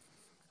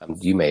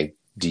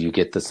 Do you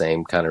get the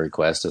same kind of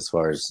request as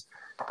far as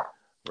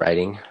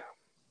writing?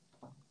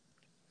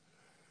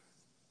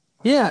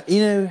 Yeah,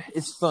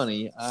 it's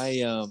funny.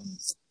 I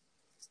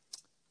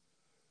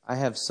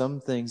have some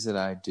things that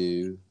I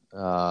do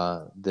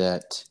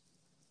that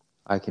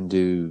I can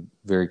do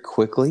very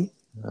quickly.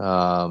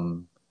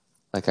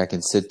 Like I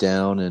can sit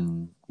down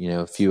in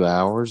a few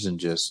hours and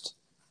just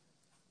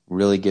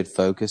really get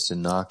focused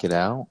and knock it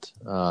out.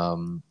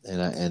 But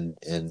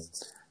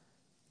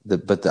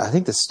I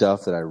think the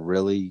stuff that I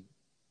really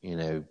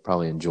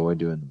probably enjoy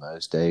doing the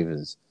most, Dave,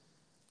 is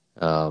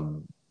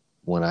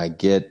when I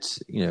get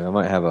I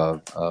might have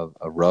a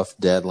rough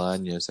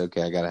deadline. It's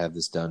okay, I got to have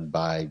this done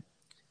by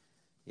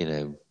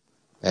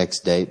X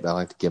date, but I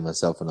like to give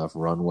myself enough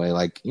runway.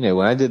 Like when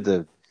I did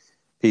the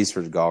piece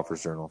for the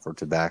Golfer's Journal for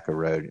Tobacco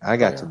Road, I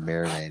got to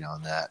marinate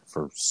on that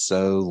for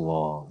so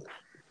long.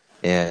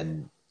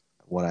 And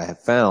what I have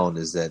found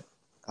is that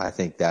I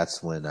think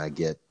that's when I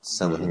get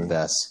some of the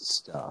best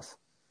stuff.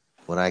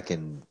 When I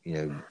can,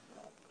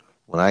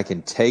 when I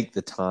can take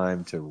the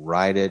time to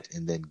write it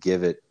and then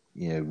give it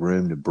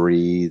room to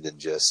breathe and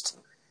just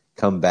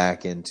come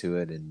back into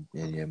it and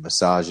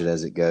massage it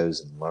as it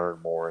goes and learn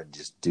more and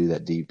just do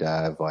that deep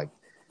dive. Like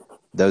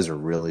those are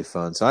really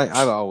fun. So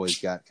I've always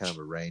got kind of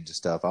a range of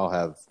stuff. I'll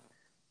have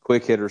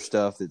quick hitter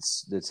stuff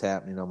that's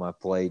happening on my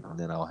plate, and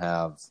then I'll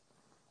have,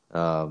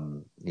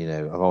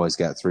 I've always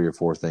got 3 or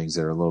 4 things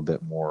that are a little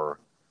bit more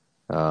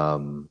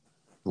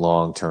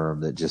long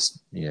term that just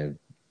need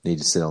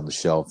to sit on the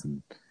shelf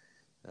and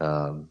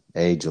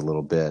age a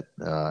little bit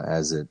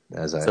as I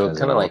So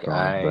kind of like work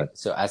on it.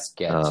 But I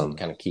sketch and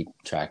kind of keep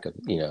track of,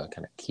 kind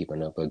of keep a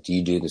notebook. Do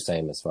you do the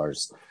same as far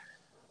as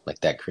like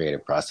that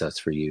creative process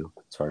for you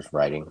as far as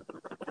writing?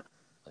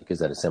 Like, is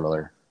that a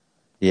similar?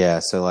 yeah,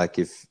 so like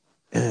if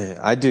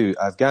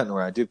I've gotten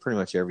where I do pretty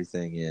much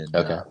everything in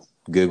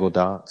Google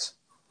Docs,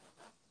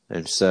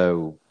 and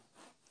so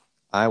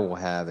I will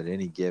have at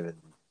any given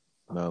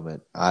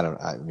moment.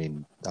 I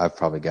mean, I've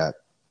probably got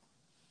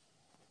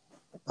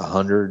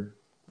 100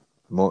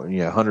 more,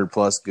 100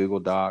 plus Google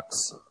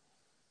Docs,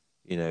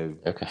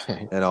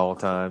 at all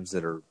times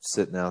that are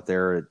sitting out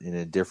there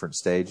in different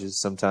stages.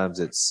 Sometimes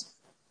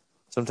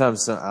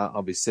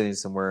I'll be sitting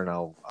somewhere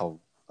and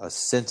a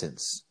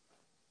sentence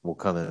will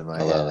come into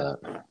my head,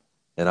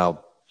 and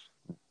I'll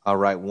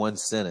write one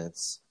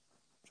sentence,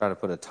 try to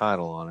put a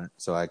title on it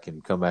so I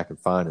can come back and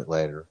find it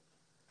later.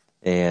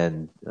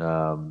 And,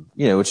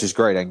 which is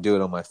great. I can do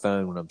it on my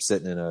phone when I'm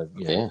sitting in a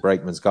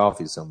Brakeman's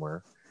Coffee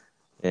somewhere.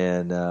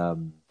 And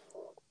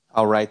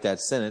I'll write that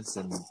sentence,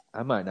 and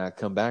I might not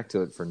come back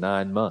to it for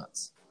 9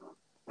 months.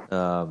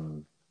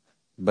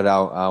 But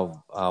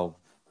I'll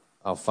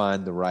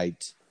find the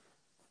right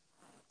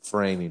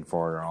framing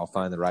for it, or I'll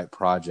find the right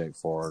project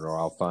for it, or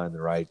I'll find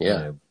the right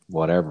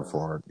whatever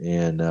for it.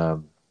 And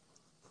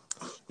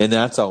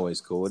that's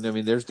always cool. And I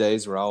mean, there's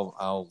days where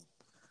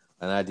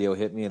an idea will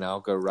hit me and I'll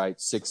go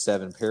write 6,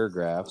 7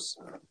 paragraphs,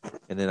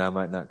 and then I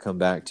might not come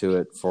back to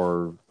it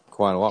for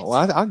quite a while.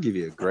 Well, I'll give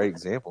you a great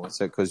example. It's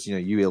because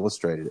you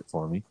illustrated it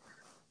for me.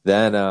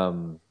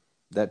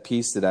 That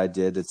piece that I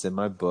did that's in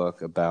my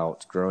book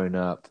about growing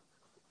up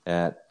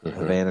at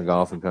Havana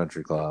Golf and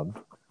Country Club.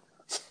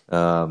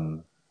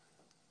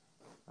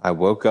 I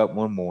woke up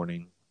one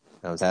morning,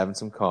 I was having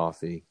some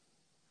coffee,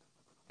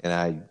 and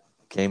I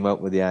came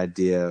up with the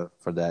idea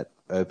for that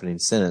opening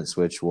sentence,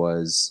 which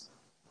was,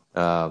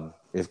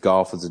 if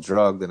golf was a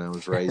drug, then I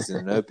was raised in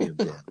an opium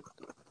den.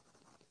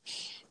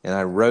 And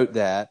I wrote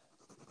that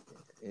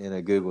in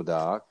a Google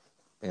Doc,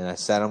 and I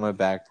sat on my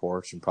back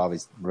porch and probably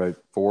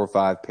wrote 4 or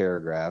 5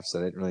 paragraphs. I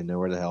didn't really know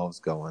where the hell I was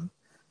going.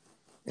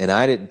 And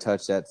I didn't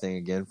touch that thing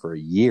again for a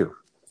year.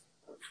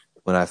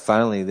 When I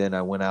finally, then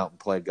I went out and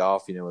played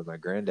golf, with my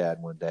granddad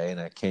one day,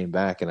 and I came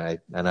back and I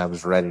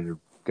was ready to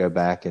go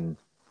back and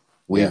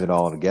weave it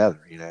all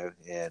together,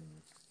 and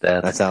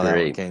that's how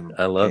great. That one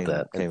I love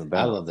that. came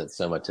about. I love that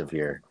so much of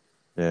your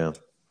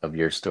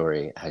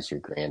story has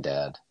your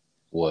granddad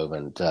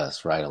woven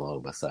just right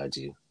along beside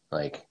you.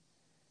 Like,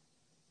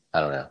 I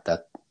don't know,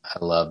 that I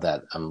love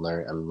that. I'm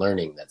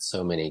learning that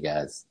so many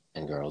guys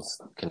and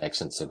girls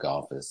connections to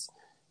golf is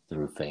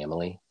through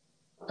family,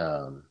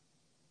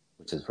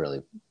 which is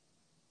really,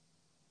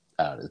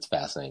 it's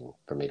fascinating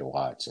for me to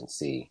watch and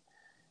see.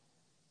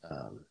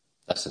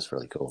 That's just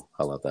really cool.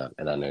 I love that,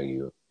 and I know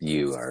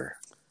you are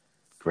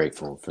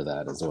grateful for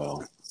that as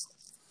well.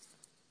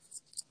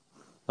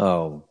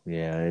 Oh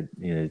yeah,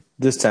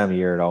 this time of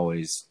year it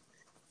always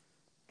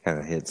kind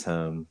of hits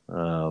home.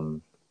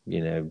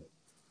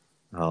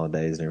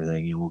 Holidays and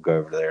everything. We'll go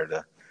over there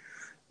to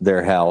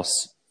their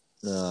house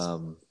a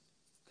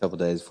couple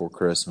days before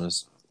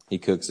Christmas. He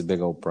cooks a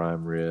big old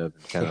prime rib,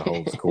 kind of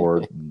holds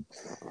court, and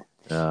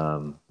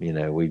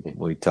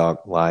we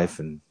talk life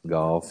and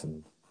golf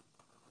and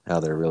how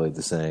they're really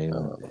the same.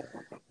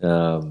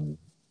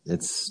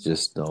 It's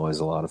just always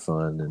a lot of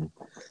fun,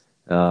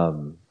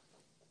 and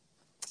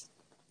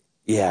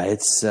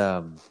it's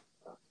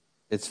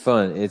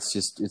fun.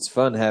 It's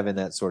fun having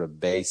that sort of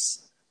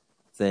base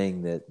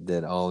thing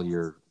that all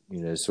your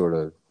sort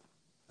of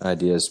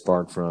ideas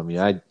spark from.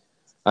 I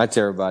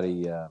tell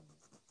everybody, I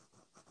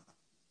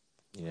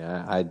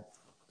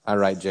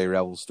write J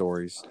Rebel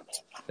stories.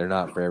 They're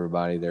not for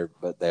everybody,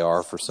 but they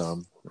are for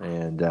some.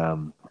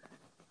 And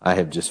I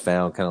have just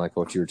found, kind of like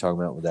what you were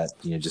talking about with that,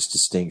 just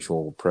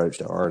distinctual approach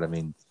to art. I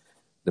mean,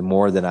 the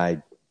more that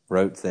I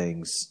wrote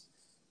things,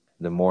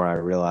 the more I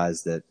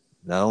realized that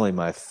not only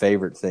my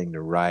favorite thing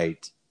to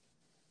write,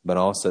 but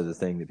also the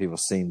thing that people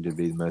seem to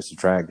be the most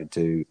attracted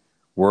to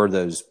were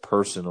those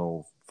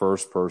personal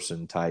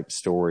first-person type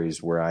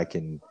stories where I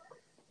can,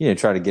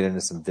 try to get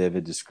into some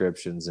vivid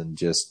descriptions and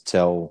just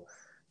tell,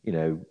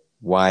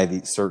 why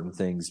these certain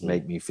things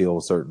make me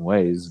feel certain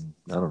ways.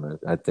 I don't know.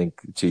 I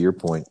think, to your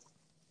point,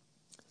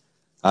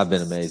 I've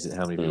been amazed at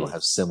how many people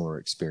have similar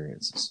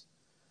experiences,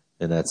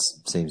 and that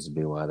seems to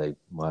be why they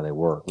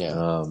work.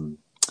 Yeah.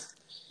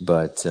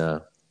 But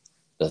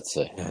that's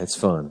it. Yeah, it's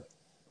fun.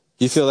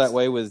 Do you feel that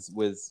way with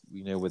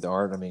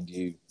art? I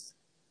mean,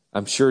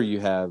 I'm sure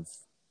you have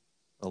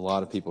a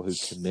lot of people who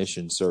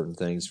commission certain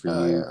things for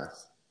you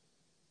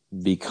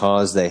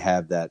because they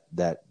have that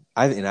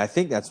I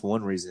think that's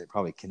one reason it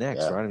probably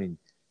connects, Yeah. right? I mean,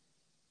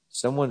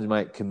 someone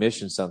might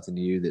commission something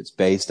to you that's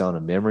based on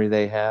a memory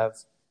they have,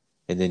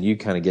 and then you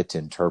kind of get to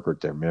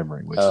interpret their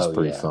memory, which is Oh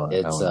pretty yeah. fun, I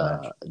It's would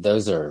imagine.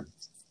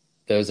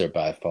 those are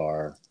by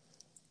far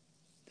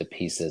the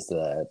pieces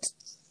that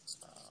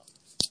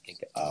I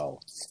think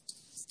I'll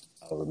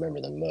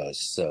remember the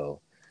most.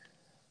 So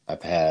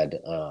I've had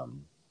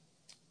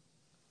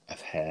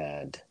I've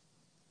had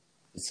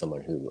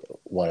someone who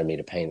wanted me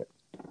to paint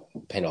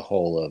a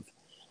hole of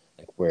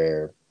like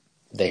where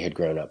they had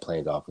grown up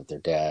playing golf with their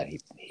dad.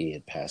 He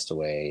had passed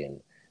away,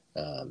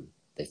 and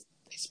they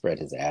spread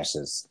his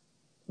ashes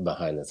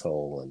behind this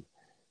hole, and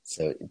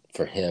so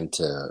for him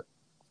to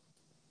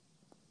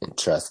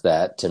entrust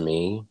that to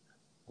me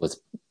was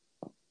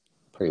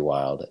pretty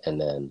wild. And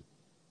then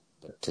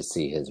to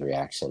see his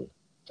reaction,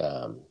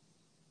 it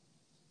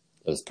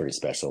was pretty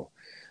special.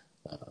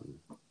 Um,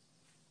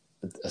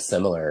 a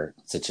similar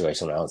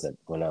situation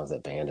when I was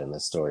at band, and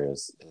this story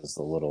is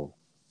a little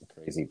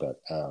crazy,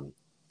 but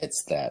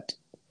it's that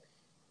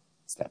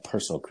it's that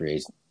personal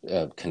creation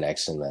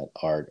connection that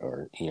art,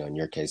 or in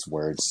your case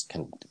words,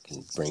 can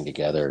bring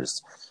together.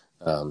 Is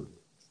um,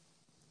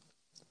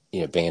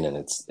 band, and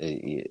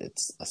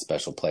it's a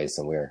special place.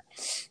 And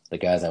the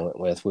guys I went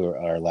with, we were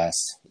our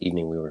last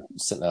evening, we were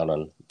sitting out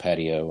on the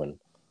patio and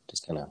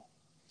just kind of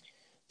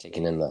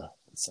taking in the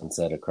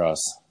sunset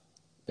across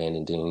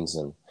Bandon Dunes,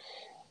 and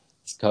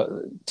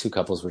two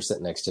couples were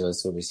sitting next to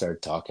us, so we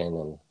started talking,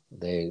 and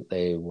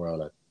they were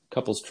on a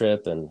couples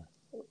trip, and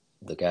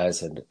the guys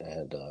had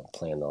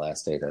planned the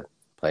last day to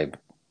play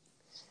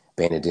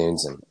Bandon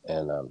Dunes,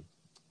 and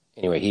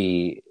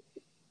anyway,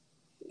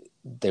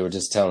 they were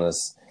just telling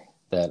us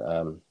that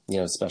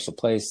special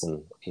place,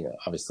 and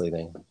obviously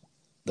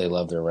they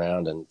loved their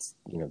round, and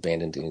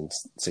Bandon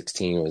Dunes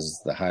 16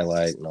 was the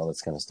highlight and all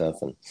this kind of stuff.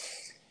 And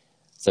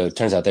so it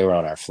turns out they were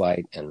on our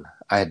flight, and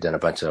I had done a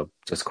bunch of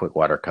just quick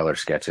watercolor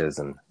sketches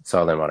and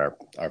saw them on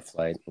our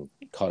flight and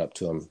caught up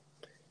to them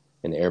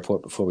in the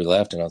airport before we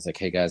left. And I was like,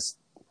 hey guys,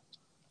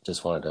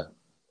 just wanted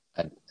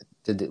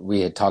to, we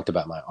had talked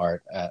about my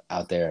art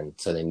out there, and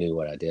so they knew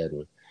what I did.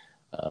 And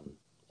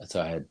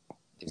so I had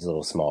these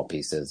little small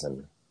pieces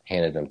and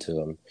handed them to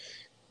them.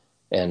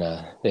 And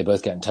they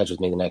both got in touch with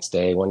me the next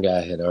day. One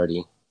guy had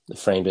already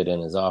framed it in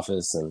his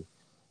office, and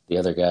the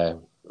other guy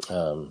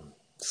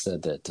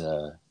said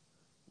that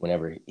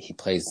whenever he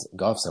plays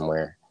golf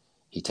somewhere,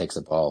 he takes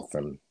a ball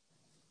from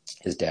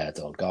his dad's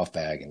old golf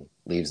bag and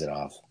leaves it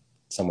off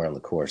somewhere on the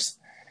course,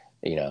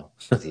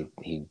 because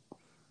he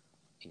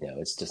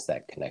it's just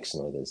that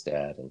connection with his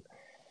dad. And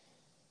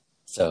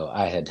so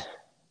I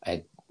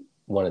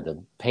one of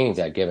the paintings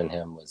I'd given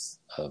him was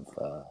of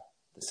the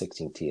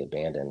 16th tee at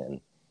Bandon,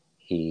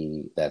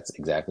 and that's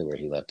exactly where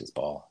he left his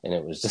ball. And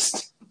it was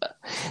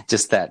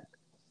just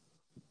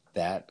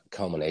that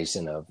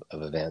culmination of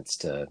events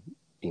to,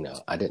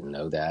 I didn't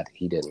know that.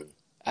 He didn't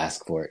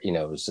ask for it.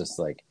 It was just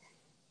like,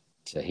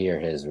 to hear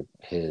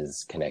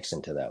his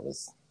connection to that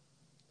was,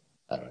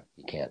 I don't know,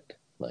 you can't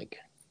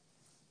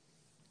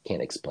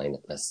explain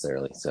it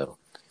necessarily. So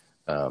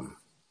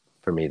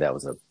for me, that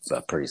was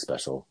a pretty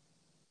special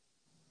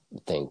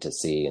thing to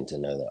see, and to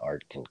know that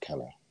art can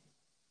kind of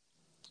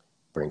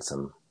bring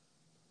some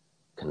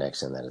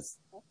connection that is,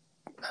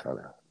 I don't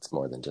know, it's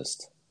more than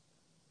just,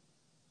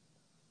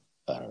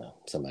 I don't know,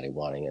 somebody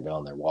wanting it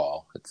on their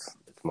wall. It's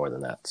more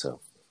than that.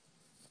 So,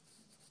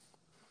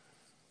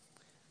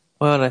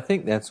 Well, and I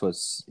think that's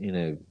what's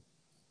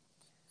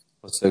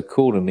so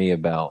cool to me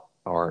about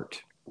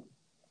art,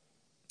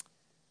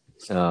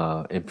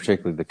 and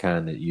particularly the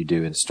kind that you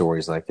do in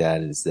stories like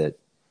that, is that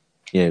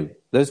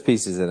those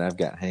pieces that I've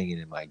got hanging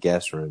in my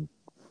guest room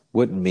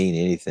wouldn't mean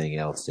anything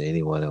else to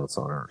anyone else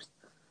on earth.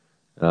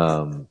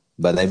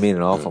 But they mean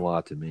an awful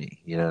lot to me.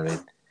 You know what I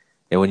mean?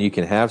 And when you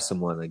can have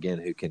someone, again,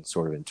 who can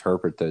sort of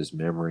interpret those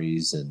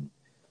memories, and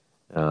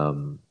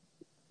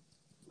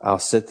I'll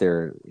sit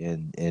there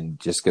and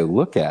just go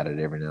look at it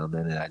every now and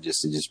then, and it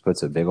just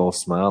puts a big old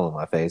smile on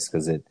my face,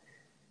 because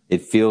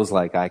it feels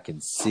like I can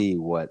see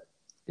what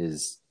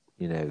is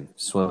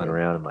swimming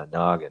around in my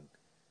noggin,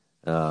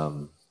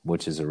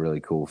 which is a really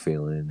cool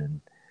feeling.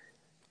 And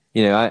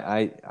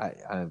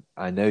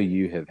I know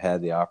you have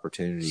had the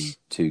opportunity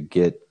to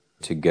get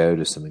to go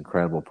to some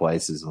incredible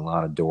places, and a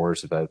lot of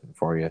doors have opened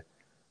for you.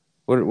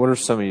 What are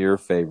some of your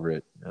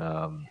favorite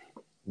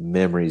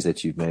memories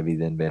that you've maybe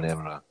then been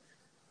able to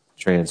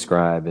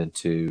transcribe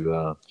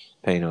into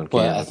paint on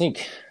well, I canvas?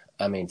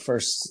 think,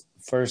 first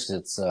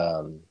it's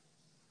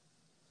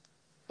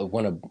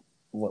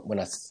when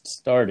I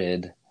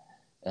started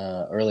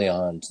early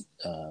on,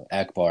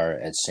 Akbar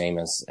at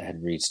Seamus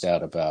had reached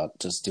out about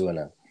just doing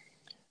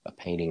a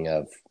painting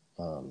of,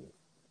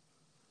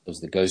 it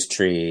was the ghost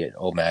tree at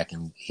Old Mac,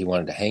 and he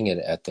wanted to hang it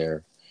at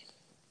their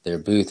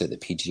booth at the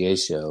PGA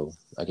show,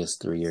 I guess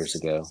 3 years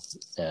ago.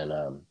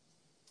 And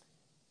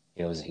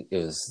it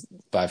was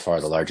by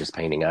far the largest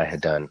painting I had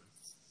done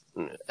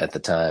at the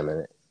time.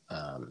 And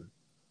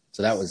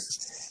so that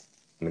was,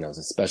 it was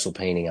a special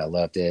painting. I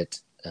loved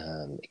it.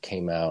 It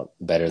came out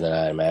better than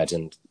I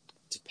imagined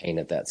to paint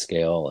at that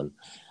scale. And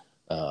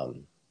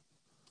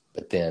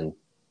But then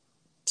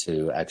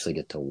to actually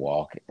get to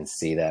walk and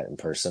see that in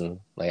person,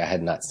 like I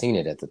had not seen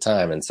it at the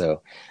time. And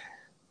so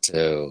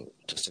to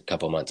just a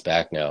couple months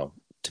back now,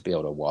 to be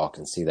able to walk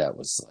and see that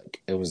was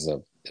like, it was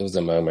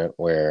a moment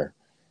where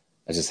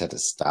I just had to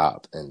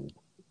stop and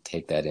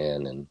take that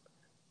in. And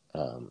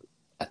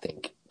I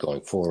think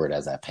going forward,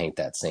 as I paint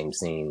that same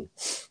scene,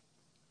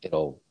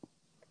 it'll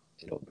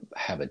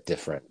have a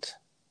different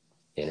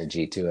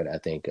energy to it. I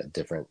think a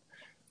different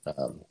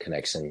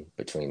connection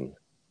between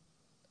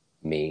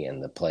me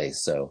and the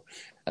place. So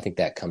I think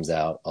that comes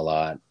out a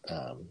lot.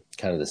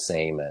 Kind of the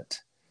same at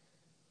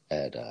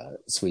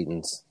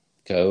Sweetens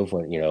Cove.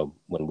 When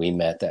when we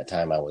met that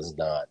time, I was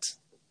not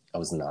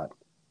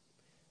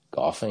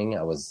golfing.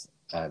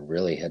 I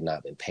really had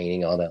not been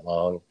painting all that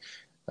long.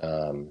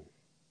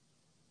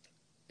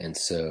 And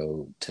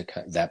so to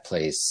that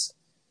place,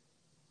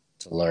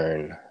 to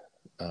learn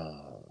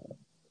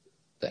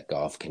that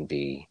golf can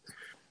be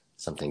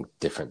something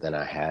different than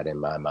I had in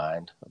my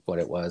mind of what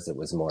it was. It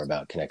was more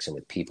about connection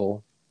with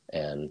people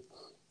and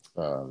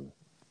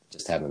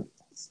just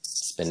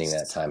spending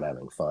that time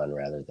having fun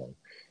rather than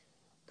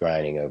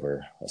grinding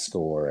over a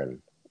score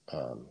and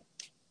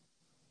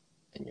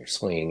your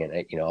swing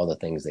and all the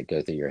things that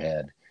go through your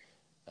head.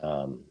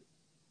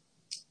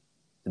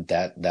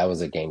 That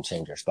was a game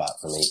changer spot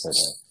for me. So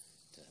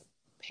to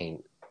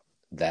paint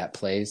that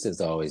place is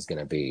always going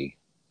to be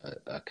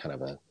a kind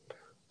of a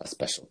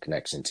special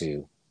connection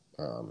too.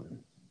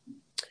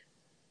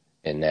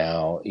 And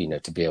now,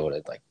 to be able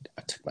to, like,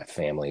 I took my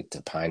family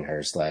to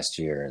Pinehurst last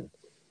year, and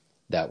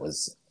that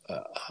was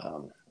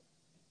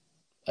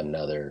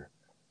another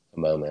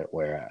moment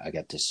where I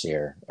got to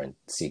share and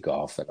see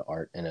golf and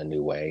art in a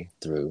new way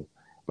through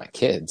my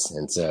kids.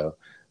 And so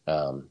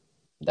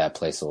that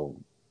place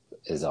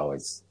is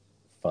always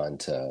fun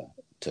to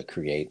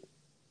create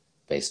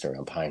based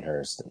around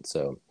Pinehurst. And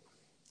so,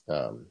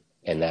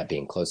 and that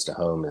being close to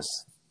home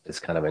is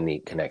kind of a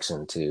neat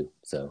connection too.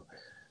 So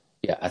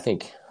yeah, I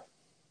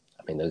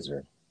mean, those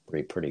are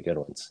three pretty good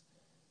ones.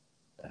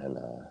 And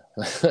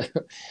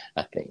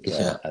I think,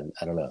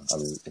 I don't know,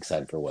 I'm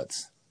excited for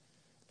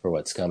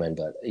what's coming,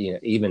 but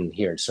even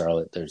here in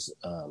Charlotte, there's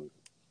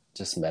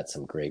just met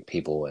some great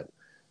people at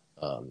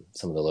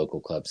some of the local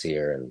clubs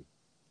here. And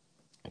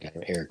I got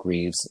Eric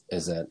Reeves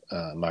is at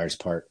Myers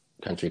Park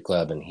Country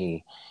Club, and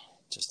he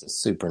just a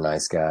super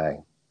nice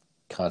guy,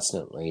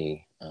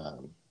 constantly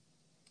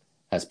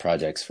has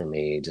projects for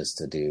me just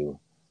to do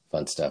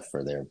fun stuff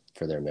for their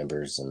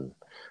members, and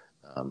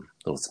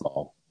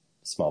little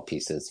small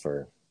pieces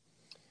for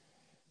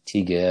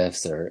tea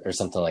gifts or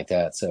something like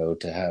that. So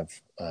to have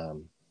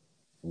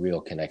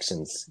real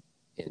connections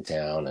in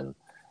town, and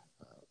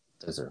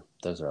those are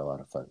a lot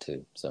of fun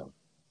too. So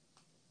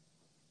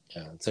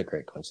yeah, it's a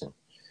great question.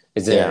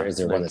 Is there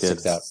one that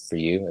sticks out for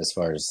you as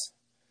far as?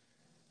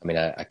 I mean,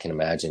 I can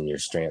imagine your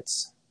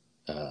Strantz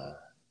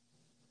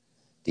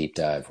deep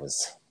dive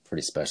was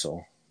pretty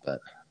special,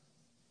 but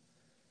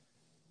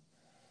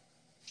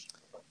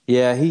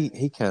yeah,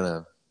 he kind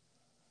of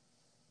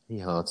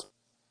haunts.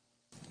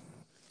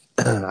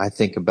 I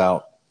think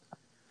about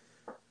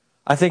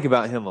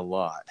him a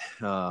lot.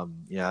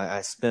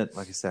 I spent,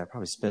 like I said, I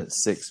probably spent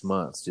 6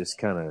 months just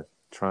kind of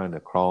trying to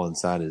crawl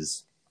inside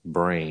his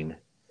brain,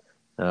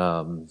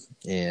 and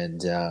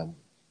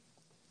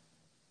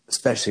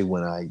especially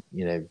when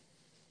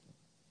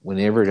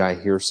whenever I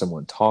hear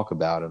someone talk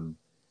about him,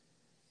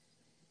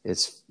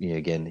 it's,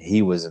 again,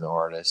 he was an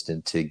artist,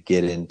 and to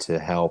get into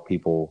how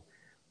people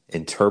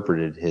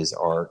interpreted his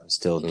art and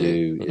still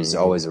do is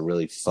always a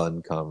really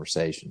fun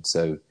conversation.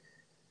 So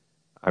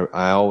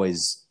I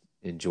always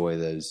enjoy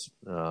those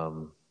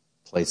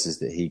places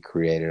that he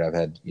created. I've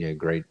had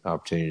great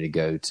opportunity to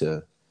go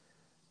to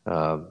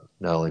not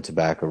only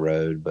Tobacco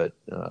Road but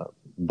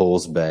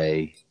Bulls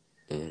Bay,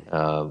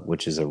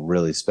 which is a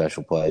really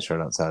special place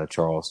right outside of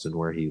Charleston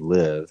where he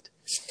lived,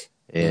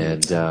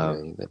 and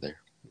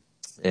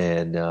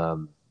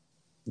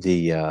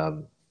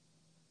the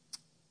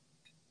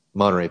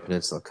Monterey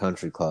Peninsula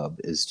Country Club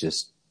is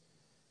just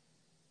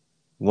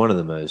one of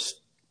the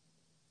most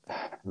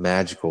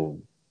magical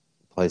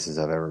places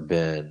I've ever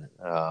been.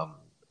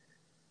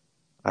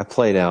 I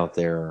played out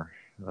there,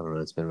 I don't know,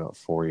 it's been about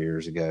 4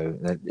 years ago.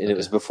 And it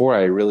was before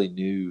I really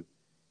knew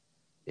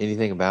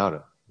anything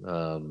about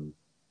him.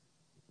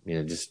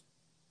 Just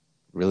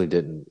really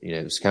didn't,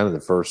 it was kind of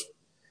the first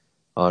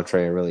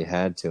entree I really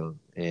had to him.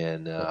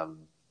 And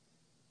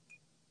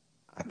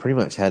I pretty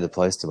much had the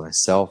place to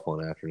myself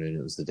one afternoon.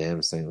 It was the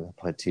damnest thing.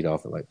 I teed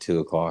off at like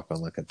 2:00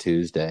 on like a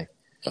Tuesday.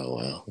 Oh,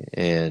 wow.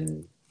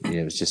 And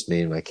it was just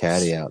me and my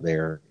caddy out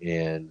there.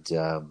 And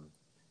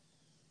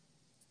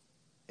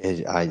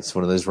it's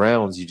one of those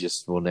rounds you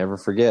just will never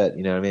forget.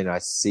 You know what I mean? I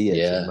see it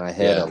in my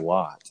head a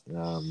lot.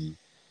 And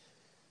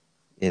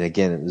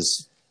again, it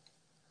was,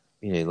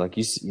 like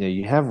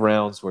you have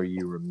rounds where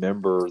you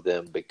remember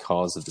them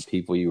because of the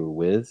people you were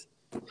with.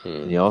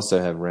 And you also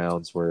have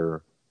rounds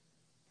where,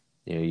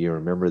 you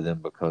remember them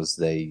because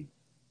they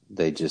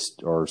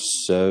just are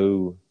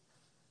so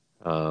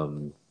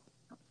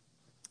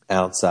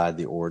outside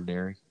the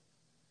ordinary.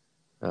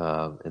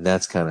 And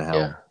that's kind of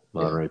how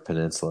Monterey Yeah.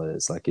 Peninsula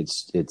is. Like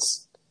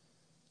it's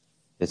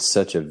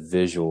such a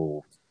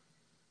visual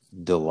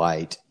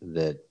delight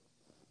that,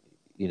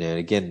 and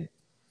again,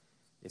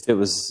 if it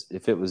was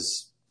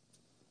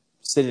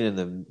sitting in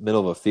the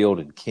middle of a field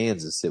in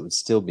Kansas, it would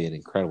still be an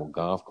incredible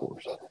golf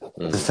course.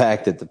 The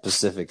fact that the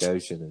Pacific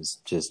Ocean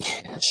is just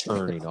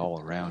churning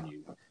all around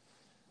you,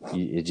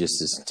 it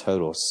just is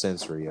total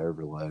sensory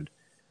overload.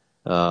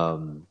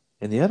 And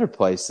the other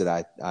place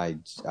that I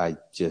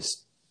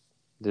just,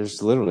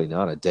 there's literally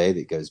not a day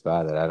that goes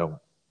by that I don't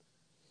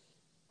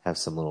have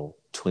some little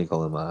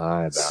twinkle in my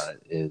eye about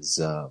it,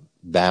 is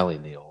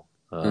Ballyneal.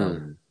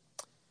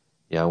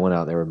 I went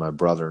out there with my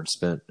brother and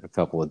spent a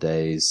couple of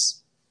days.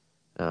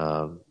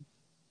 I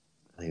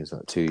think it was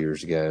about 2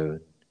 years ago.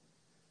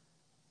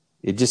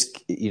 It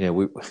just,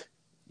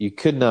 you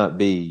could not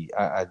be.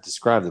 I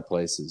describe the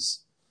place as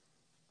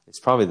it's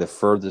probably the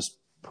furthest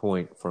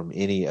point from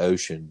any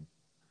ocean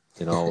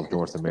in all of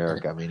North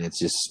America. I mean, it's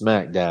just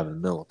smack dab in the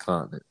middle of the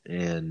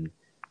continent,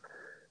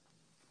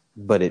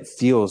 but it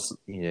feels,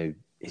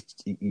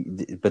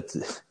 but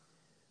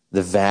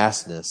the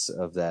vastness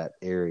of that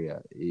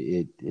area,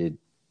 it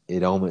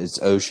almost,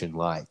 it's ocean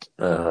like.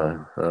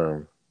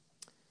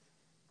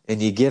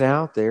 And you get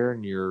out there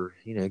and you're,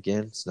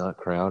 again, it's not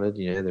crowded.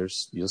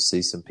 You'll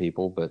see some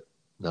people, but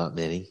not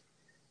many.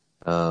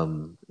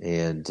 To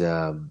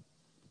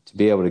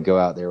be able to go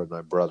out there with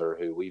my brother,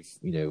 who we've,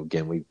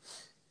 again,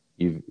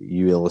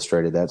 you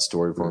illustrated that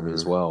story for me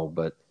as well,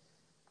 but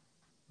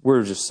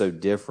we're just so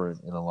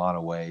different in a lot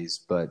of ways.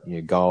 But,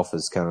 golf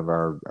is kind of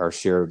our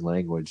shared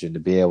language, and to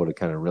be able to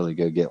kind of really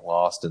go get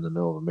lost in the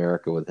middle of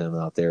America with him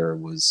out there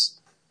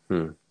was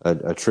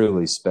a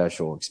truly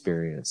special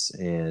experience.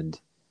 And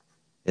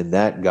in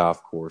that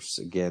golf course,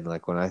 again,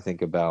 like when I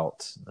think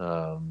about,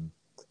 I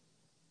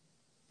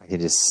can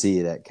just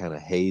see that kind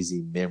of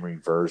hazy memory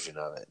version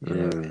of it,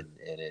 and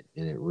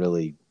it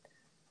really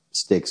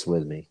sticks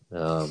with me.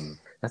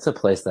 That's a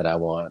place that I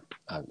want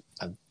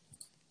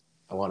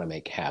to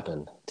make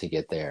happen to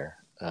get there.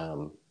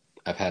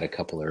 I've had a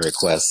couple of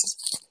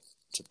requests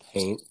to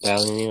paint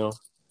Ballyneal,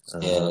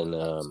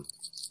 and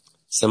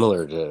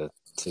similar to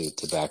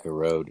Tobacco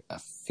Road, I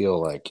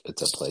feel like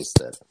it's a place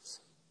that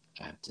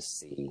I have to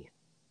see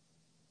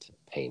to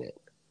paint it.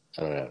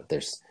 I don't know.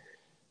 There's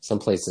some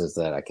places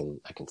that I can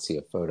see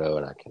a photo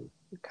and I can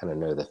kind of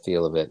know the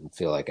feel of it and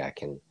feel like I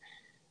can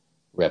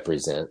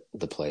represent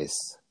the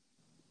place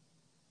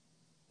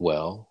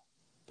well,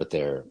 but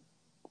there are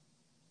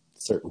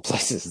certain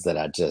places that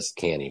I just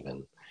can't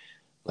even,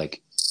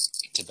 like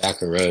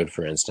Tobacco Road,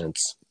 for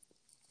instance.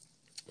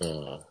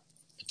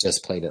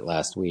 Just played it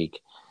last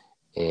week,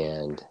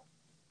 and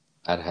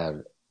I'd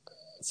had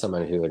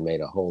someone who had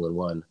made a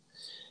hole-in-one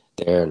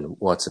there and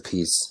wants a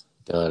piece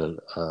done.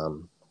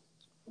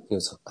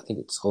 I think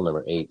it's hole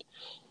number 8,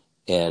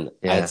 and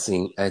I'd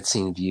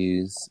seen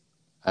views,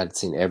 I'd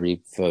seen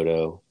every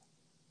photo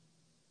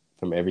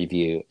from every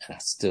view, and I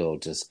still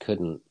just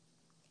couldn't.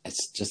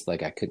 It's just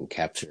like I couldn't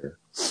capture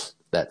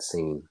that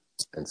scene,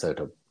 and so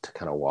to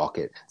kind of walk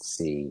it and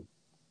see,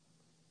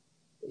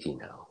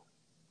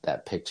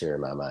 that picture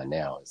in my mind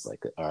now is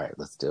like, all right,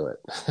 let's do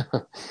it.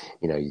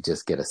 You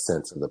just get a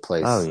sense of the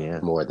place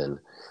more than,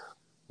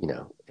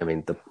 I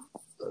mean,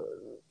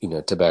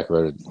 Tobacco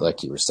Road,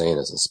 like you were saying,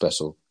 is a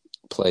special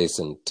place,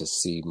 and to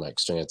see Mike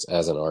Strantz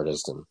as an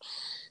artist and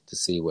to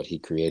see what he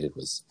created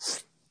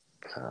was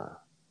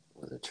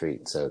a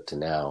treat. So to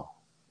now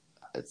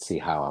see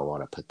how I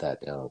want to put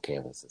that down on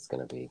canvas, it's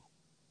going to be,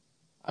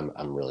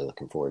 I'm really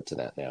looking forward to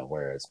that now.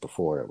 Whereas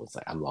before it was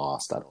like, I'm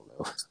lost. I don't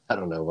know. I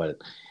don't know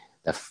what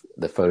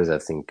the photos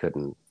I've seen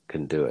couldn't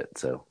do it.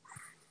 So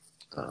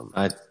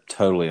I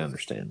totally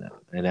understand that.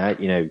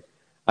 And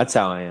that's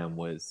how I am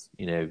with,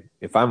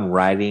 if I'm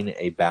writing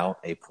about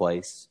a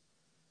place,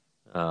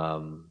 I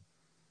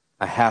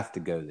have to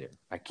go there.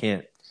 I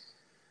can't,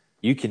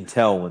 you can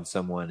tell when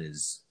someone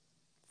is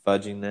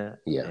fudging that.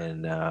 Yeah.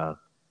 And,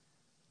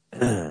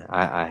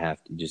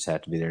 you just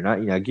have to be there.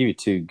 I'll give you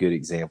 2 good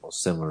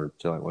examples similar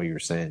to like what you were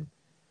saying.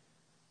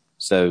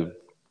 So,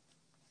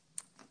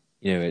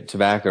 at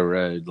Tobacco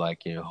Road,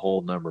 like,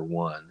 hole number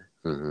 1,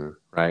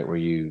 right, where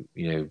you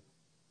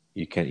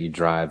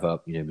drive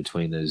up,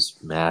 between those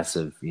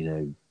massive,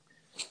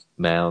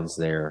 mounds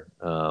there,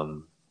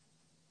 until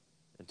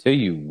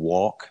you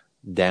walk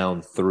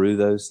down through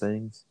those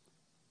things,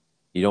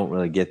 you don't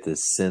really get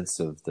this sense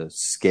of the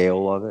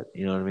scale of it.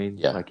 You know what I mean?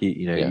 Yeah. Like,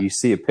 you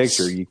see a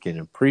picture, you can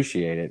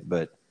appreciate it,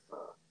 but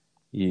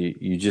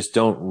you just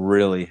don't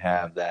really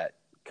have that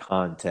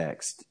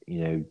context,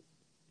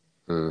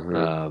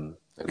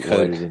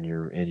 coded in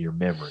your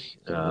memory.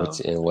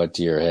 And what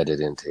you're headed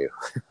into.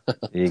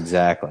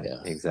 Exactly.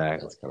 Yeah,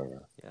 exactly. that's kind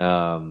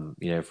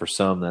of for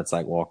some that's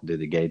like walking through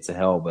the gates of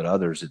hell, but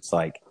others it's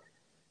like,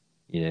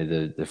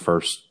 the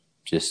first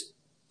just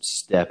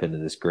step into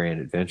this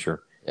grand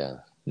adventure. Yeah.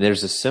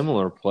 There's a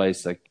similar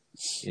place, like,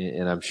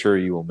 and I'm sure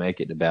you will make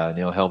it to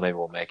Ballyneal. Hell, maybe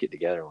we'll make it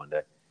together one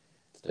day.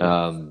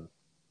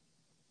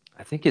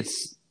 I think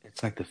it's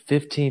it's like the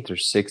 15th or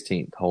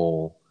 16th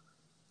hole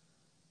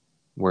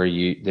where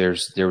there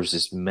was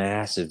this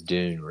massive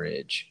dune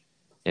ridge,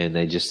 and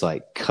they just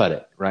like cut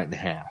it right in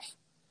half,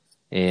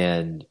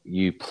 and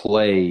you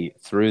play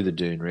through the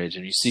dune ridge,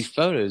 and you see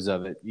photos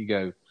of it. You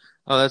go,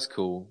 oh, that's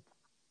cool,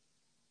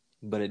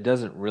 but it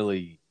doesn't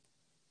really.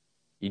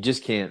 You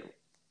just can't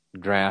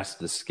grasp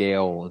the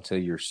scale until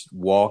you're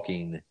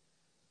walking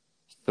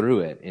through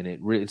it, and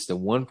it's the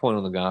one point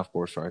on the golf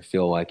course where I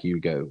feel like you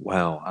go,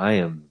 wow, I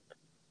am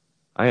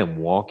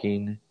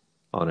walking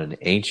on an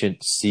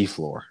ancient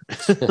seafloor.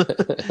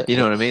 You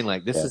know what I mean?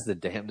 Like, this Yeah. is the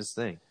damnedest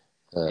thing.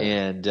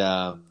 And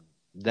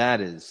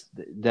that's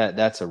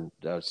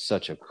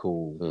such a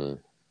cool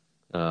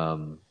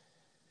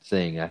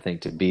thing, I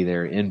think, to be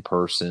there in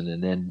person.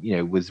 And then,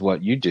 with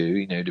what you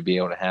do, to be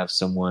able to have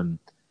someone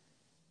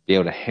be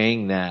able to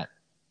hang that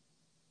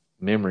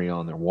memory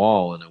on their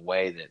wall in a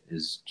way that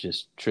is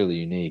just truly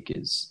unique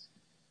is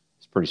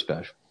pretty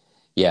special.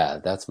 Yeah,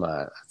 that's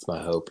my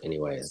hope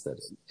anyway, is that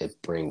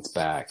it brings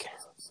back,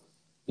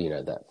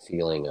 that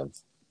feeling of,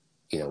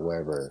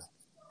 wherever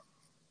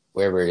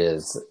it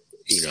is,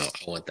 I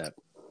want that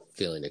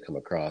feeling to come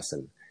across.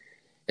 And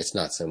it's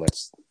not so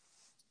much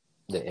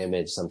the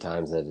image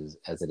sometimes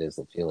as it is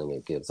the feeling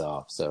it gives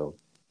off. So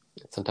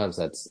sometimes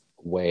that's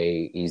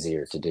way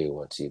easier to do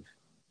once you've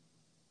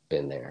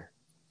been there,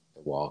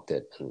 walked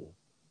it. And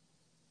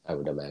I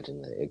would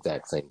imagine the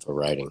exact same for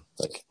writing.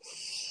 Like,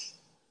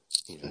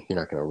 you're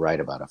not going to write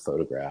about a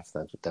photograph.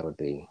 That would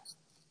be,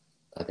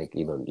 I think,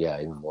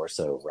 even more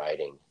so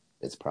writing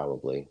is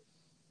probably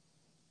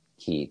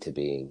key to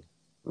being.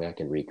 I mean, I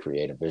can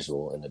recreate a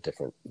visual in a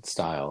different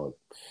style.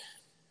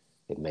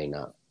 It may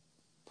not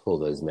pull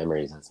those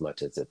memories as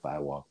much as if I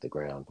walk the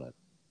ground, but,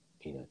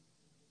 for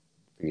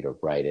you to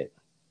write it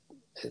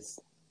is,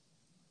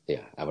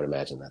 I would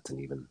imagine that's an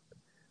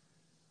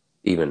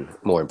even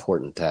more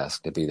important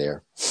task to be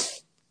there.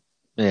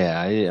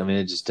 Yeah, I mean,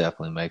 it just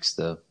definitely makes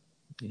the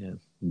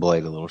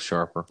blade a little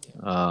sharper.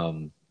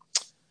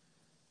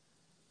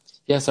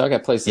 So I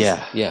got places.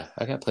 Yeah,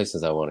 I got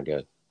places I want to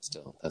go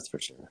still. That's for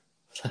sure.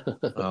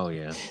 Oh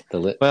yeah.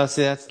 Well,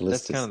 see, that's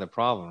kind of the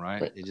problem,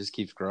 right? It just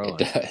keeps growing.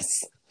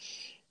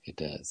 It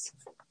does.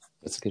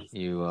 That's good.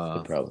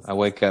 Good problem. I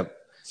wake up.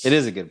 It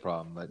is a good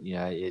problem, but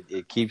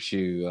it keeps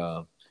you.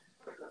 I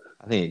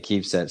think it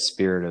keeps that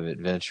spirit of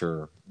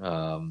adventure,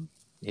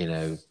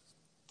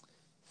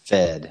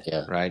 fed.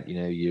 Yeah. Right.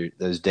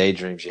 Those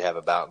daydreams you have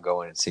about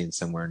going and seeing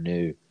somewhere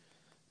new.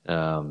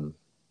 One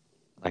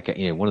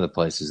of the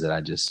places that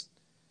I just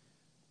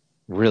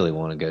really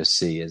want to go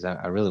see is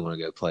I really want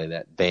to go play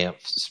that Banff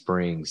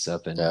Springs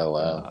up in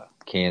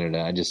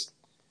Canada. I just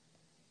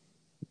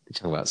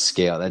talk about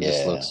scale. That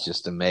just looks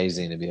just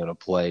amazing to be able to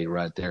play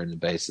right there in the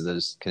base of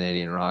those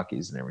Canadian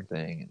Rockies and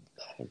everything.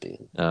 That would be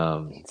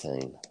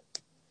insane.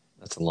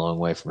 That's a long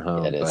way from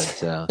home, it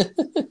is.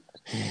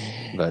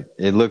 But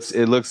it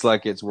looks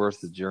like it's worth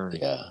the journey.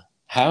 Yeah.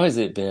 How has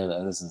it been?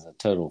 And this is a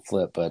total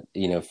flip, but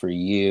for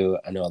you,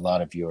 I know a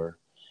lot of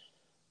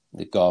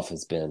the golf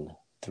has been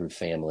through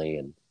family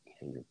and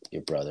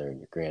your brother and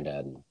your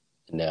granddad, and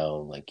now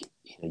like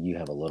you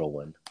have a little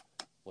one.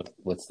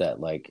 What's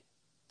that like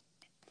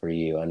for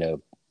you? I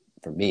know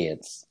for me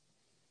it's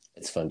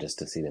fun just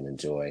to see them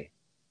enjoy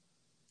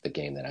the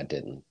game that I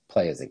didn't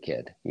play as a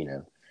kid.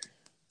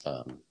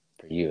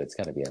 For you, it's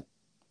got to be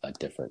a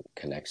different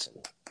connection,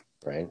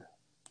 right?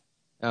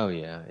 Oh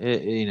yeah,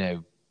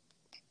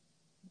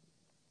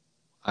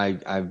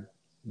 I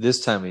this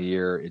time of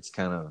year it's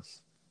kind of.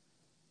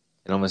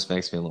 It almost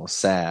makes me a little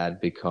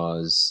sad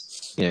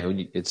because,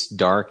 it's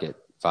dark at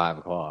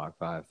 5:00,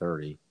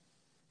 5:30.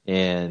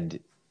 And,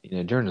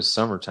 during the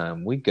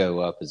summertime, we go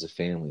up as a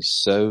family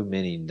so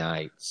many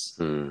nights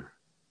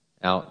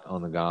out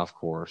on the golf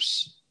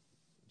course,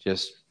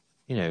 just,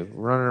 running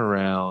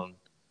around.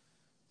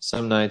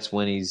 Some nights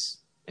Winnie's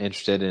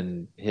interested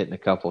in hitting a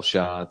couple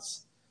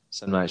shots.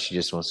 Some nights she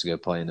just wants to go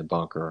play in the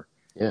bunker.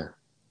 Yeah.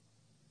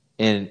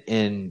 And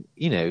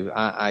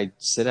I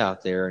sit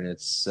out there and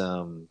it's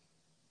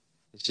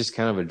just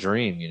kind of a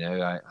dream,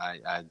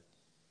 I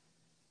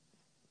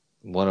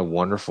what a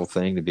wonderful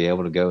thing to be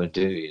able to go and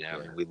do, I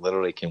mean, we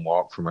literally can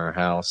walk from our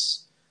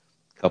house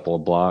a couple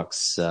of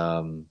blocks,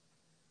 and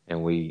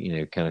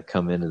we, kind of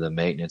come into the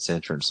maintenance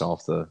entrance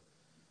off the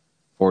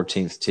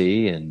 14th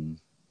tee and,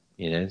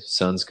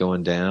 sun's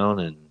going down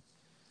and,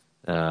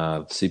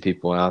 see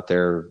people out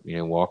there,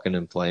 walking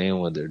and playing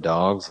with their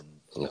dogs.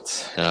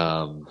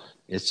 And,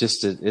 it's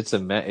just, it's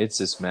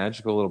this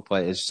magical little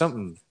place. It's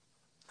something,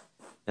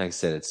 like I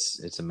said,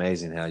 it's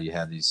amazing how you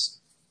have these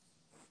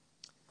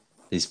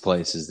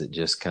places that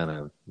just kind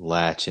of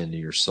latch into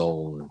your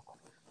soul and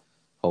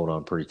hold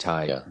on pretty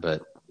tight. Yeah.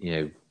 But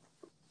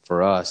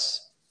for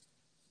us,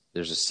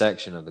 there's a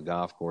section of the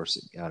golf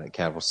course out at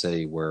Capital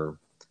City where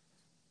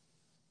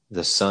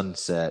the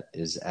sunset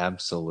is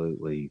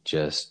absolutely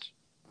just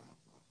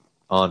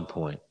on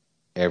point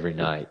every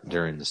night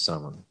during the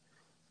summer,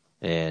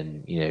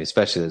 and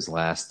especially those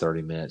last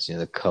 30 minutes,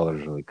 the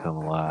colors really come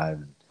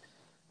alive.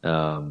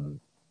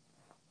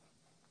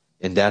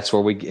 and that's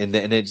where and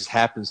it just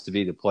happens to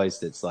be the place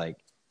that's like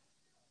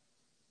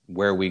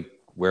where we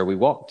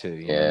walk to,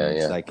 Yeah,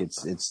 it's yeah. like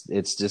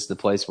it's just the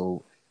place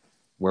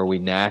where we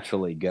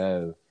naturally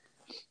go.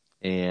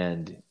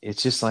 And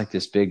it's just like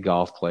this big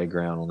golf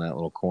playground on that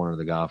little corner of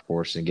the golf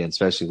course. And again,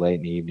 especially late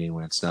in the evening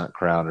when it's not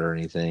crowded or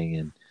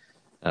anything.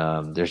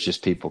 And there's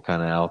just people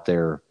kind of out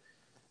there,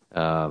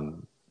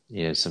 some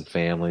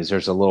families.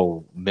 There's a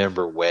little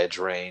member wedge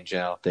range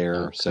out there.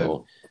 Oh,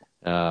 cool.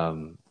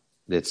 So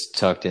it's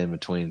tucked in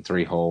between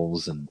 3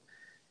 holes. And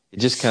it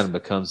just kind of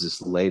becomes this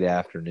late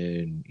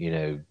afternoon,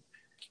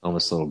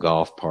 almost little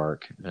golf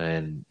park.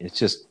 And it's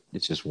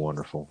just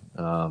wonderful.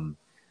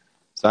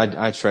 So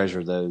I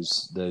treasure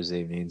those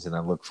evenings, and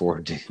I look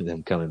forward to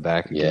them coming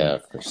back again. Yeah,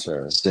 for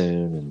sure.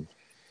 Soon.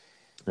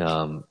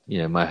 And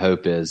my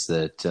hope is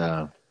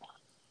that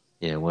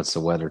once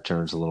the weather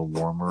turns a little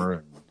warmer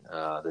and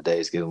the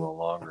days get a little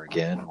longer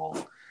again,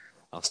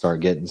 I'll start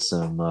getting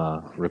some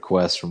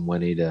requests from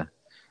Winnie to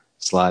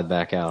slide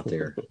back out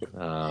there.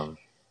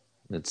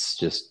 It's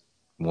just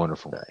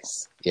wonderful.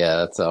 Nice. Yeah,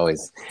 that's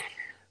always.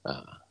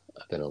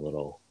 I've been a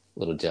little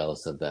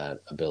jealous of that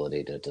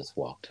ability to just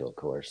walk to a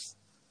course.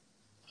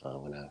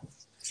 When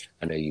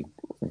I know you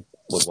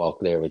would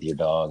walk there with your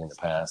dog in the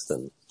past,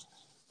 and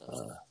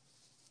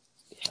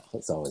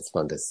it's always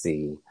fun to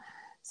see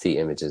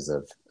images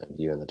of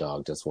you and the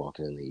dog just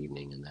walking in the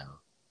evening, and now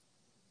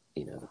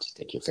just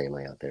take your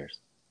family out there.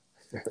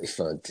 It's really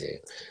fun too.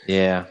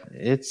 Yeah,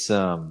 it's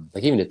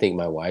like even to think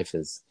my wife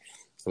is.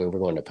 I mean, we're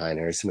going to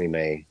Pinehurst, and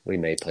we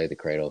may play the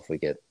cradle if we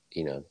get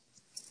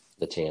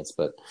the chance,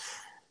 but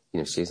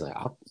she's like,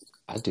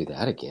 I'd do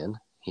that again.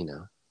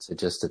 So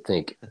just to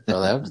think,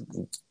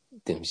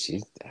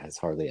 she has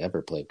hardly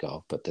ever played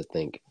golf, but to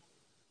think,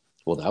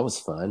 well, that was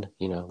fun.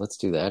 Let's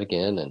do that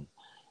again. And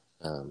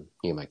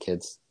my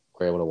kids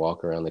were able to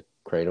walk around the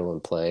cradle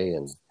and play,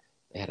 and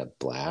they had a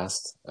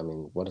blast. I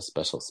mean, what a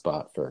special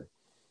spot for.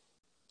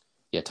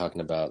 Yeah,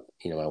 talking about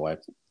my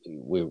wife,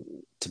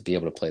 to be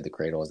able to play the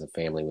cradle as a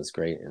family was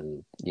great,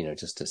 and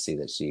just to see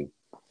that she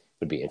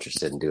would be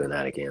interested in doing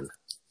that again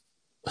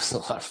was a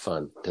lot of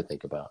fun to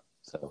think about.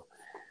 So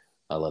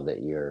I love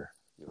that your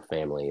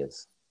family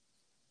has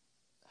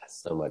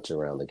so much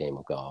around the game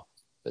of golf.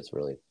 It's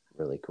really,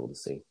 really cool to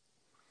see.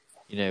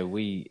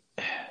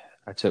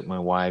 I took my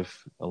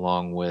wife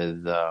along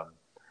with a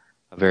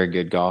very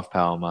good golf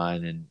pal of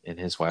mine and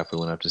his wife. We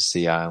went up to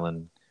Sea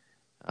Island,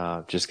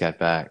 just got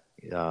back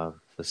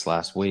this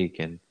last week,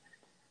 and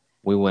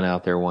we went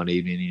out there one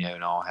evening,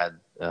 and all had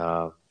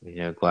a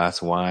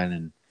glass of wine,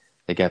 and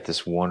they got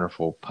this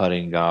wonderful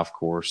putting golf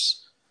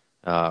course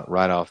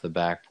right off the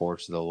back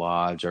porch of the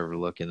lodge,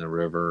 overlooking the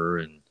river,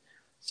 and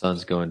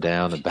sun's going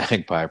down. The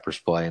bagpipers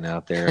playing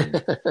out there,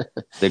 and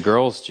the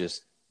girls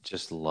just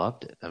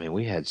loved it. I mean,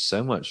 we had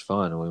so much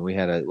fun. I mean, we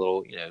had a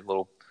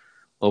little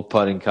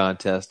putting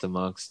contest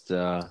amongst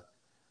the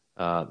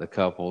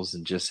couples,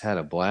 and just had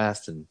a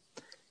blast. And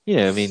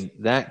I mean,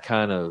 that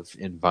kind of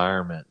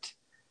environment.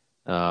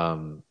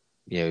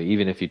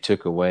 Even if you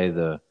took away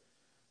the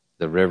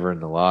river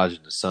and the lodge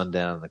and the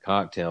sundown and the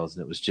cocktails,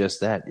 and it was just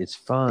that, it's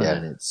fun. Yeah.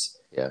 And it's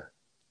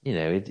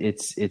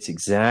it's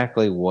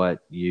exactly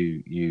what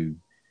you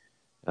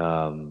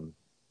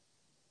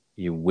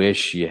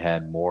wish you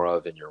had more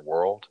of in your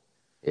world.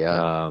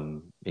 Yeah.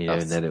 And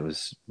that it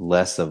was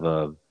less of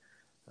a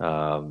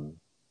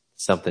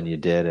something you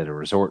did at a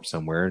resort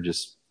somewhere,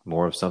 just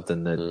more of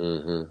something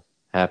that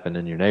happened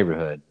in your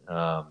neighborhood.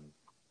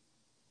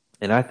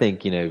 And I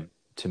think, to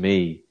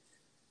me,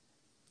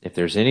 if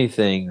there's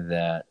anything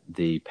that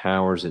the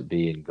powers that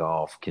be in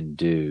golf can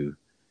do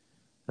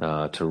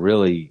to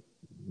really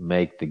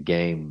make the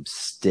game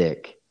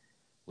stick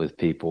with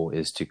people,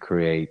 is to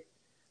create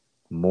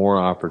more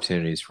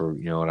opportunities for,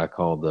 what I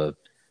call the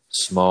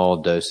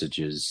small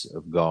dosages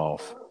of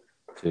golf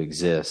to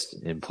exist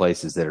in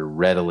places that are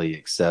readily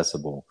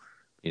accessible,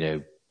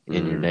 in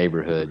your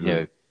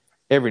neighborhood.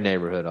 Every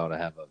neighborhood ought to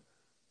have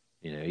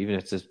even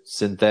if it's a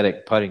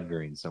synthetic putting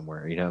green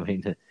somewhere, I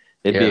mean,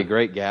 it'd be a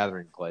great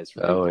gathering place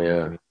for people. Oh,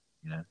 yeah.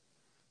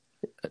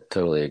 I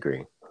totally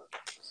agree.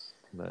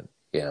 But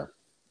yeah,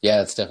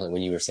 it's definitely,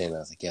 when you were saying that, I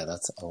was like, yeah,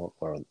 that's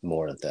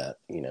more of that,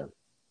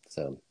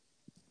 so.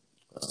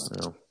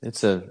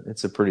 It's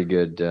a pretty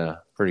good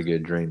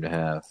dream to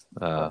have.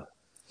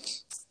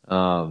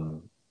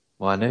 Well,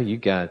 I know you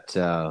got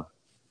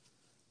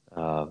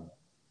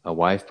a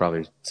wife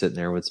probably sitting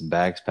there with some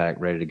bags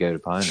packed, ready to go to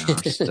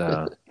Pinehurst.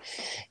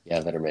 Yeah,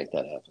 I better make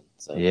that happen.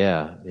 So.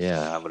 Yeah,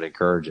 I would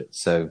encourage it.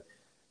 So,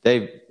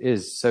 Dave, it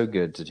is so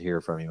good to hear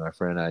from you, my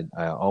friend.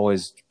 I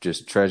always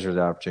just treasure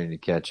the opportunity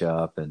to catch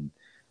up, and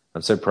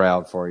I'm so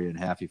proud for you and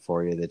happy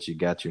for you that you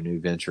got your new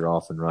venture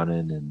off and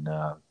running. And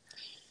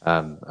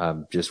I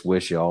just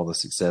wish you all the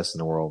success in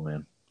the world,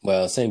 man.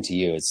 Well, same to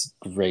you. It's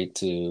great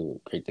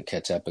to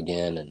catch up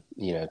again, and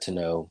to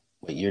know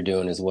what you're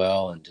doing as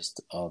well, and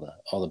just all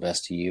the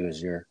best to you as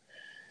you're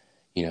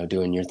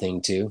doing your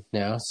thing too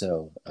now.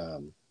 So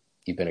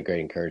you've been a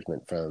great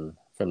encouragement from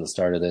the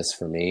start of this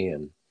for me,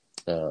 and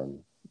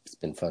it's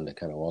been fun to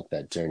kind of walk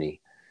that journey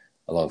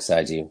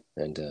alongside you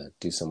and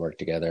do some work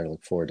together. I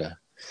look forward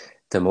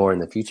to more in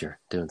the future,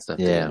 doing stuff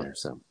Yeah. together.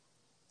 So,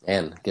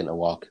 and getting a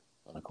walk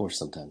on a course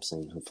sometime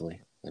soon,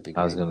 hopefully. That'd be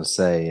I was great. going to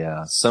say,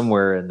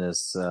 somewhere in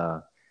this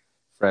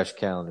fresh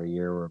calendar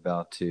year we're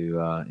about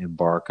to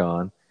embark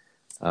on,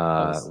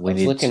 I we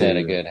was need looking at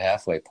a to. good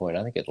halfway point.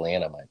 I think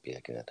Atlanta might be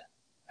a good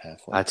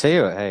halfway I tell point.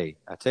 you what, hey,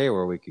 I tell you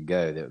where we could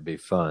go that would be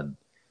fun,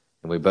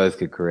 and we both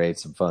could create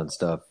some fun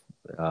stuff.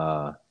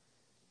 Uh,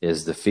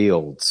 is the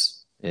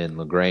Fields in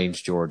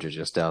LaGrange, Georgia,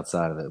 just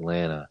outside of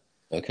Atlanta.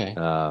 Okay.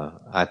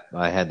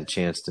 I had the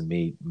chance to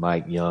meet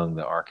Mike Young,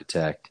 the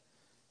architect,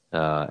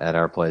 at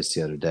our place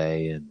the other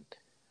day, and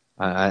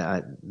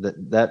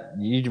that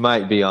you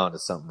might be onto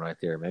something right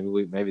there.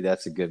 Maybe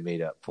that's a good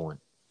meetup point.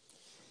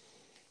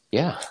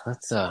 Yeah,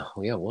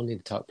 we'll need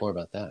to talk more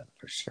about that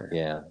for sure.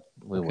 Yeah,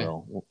 we Okay.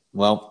 will.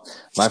 Well,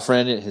 my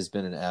friend, it has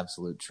been an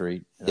absolute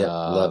treat. Yep,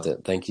 loved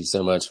it. Thank you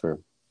so much for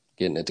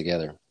getting it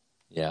together.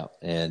 Yeah,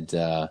 and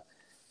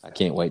I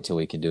can't wait till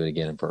we can do it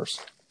again in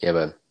person. Yeah,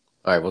 bud.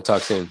 All right, we'll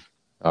talk soon.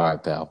 All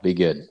right, pal. Be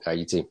good. All right,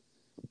 you too.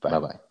 Bye Bye.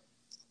 bye.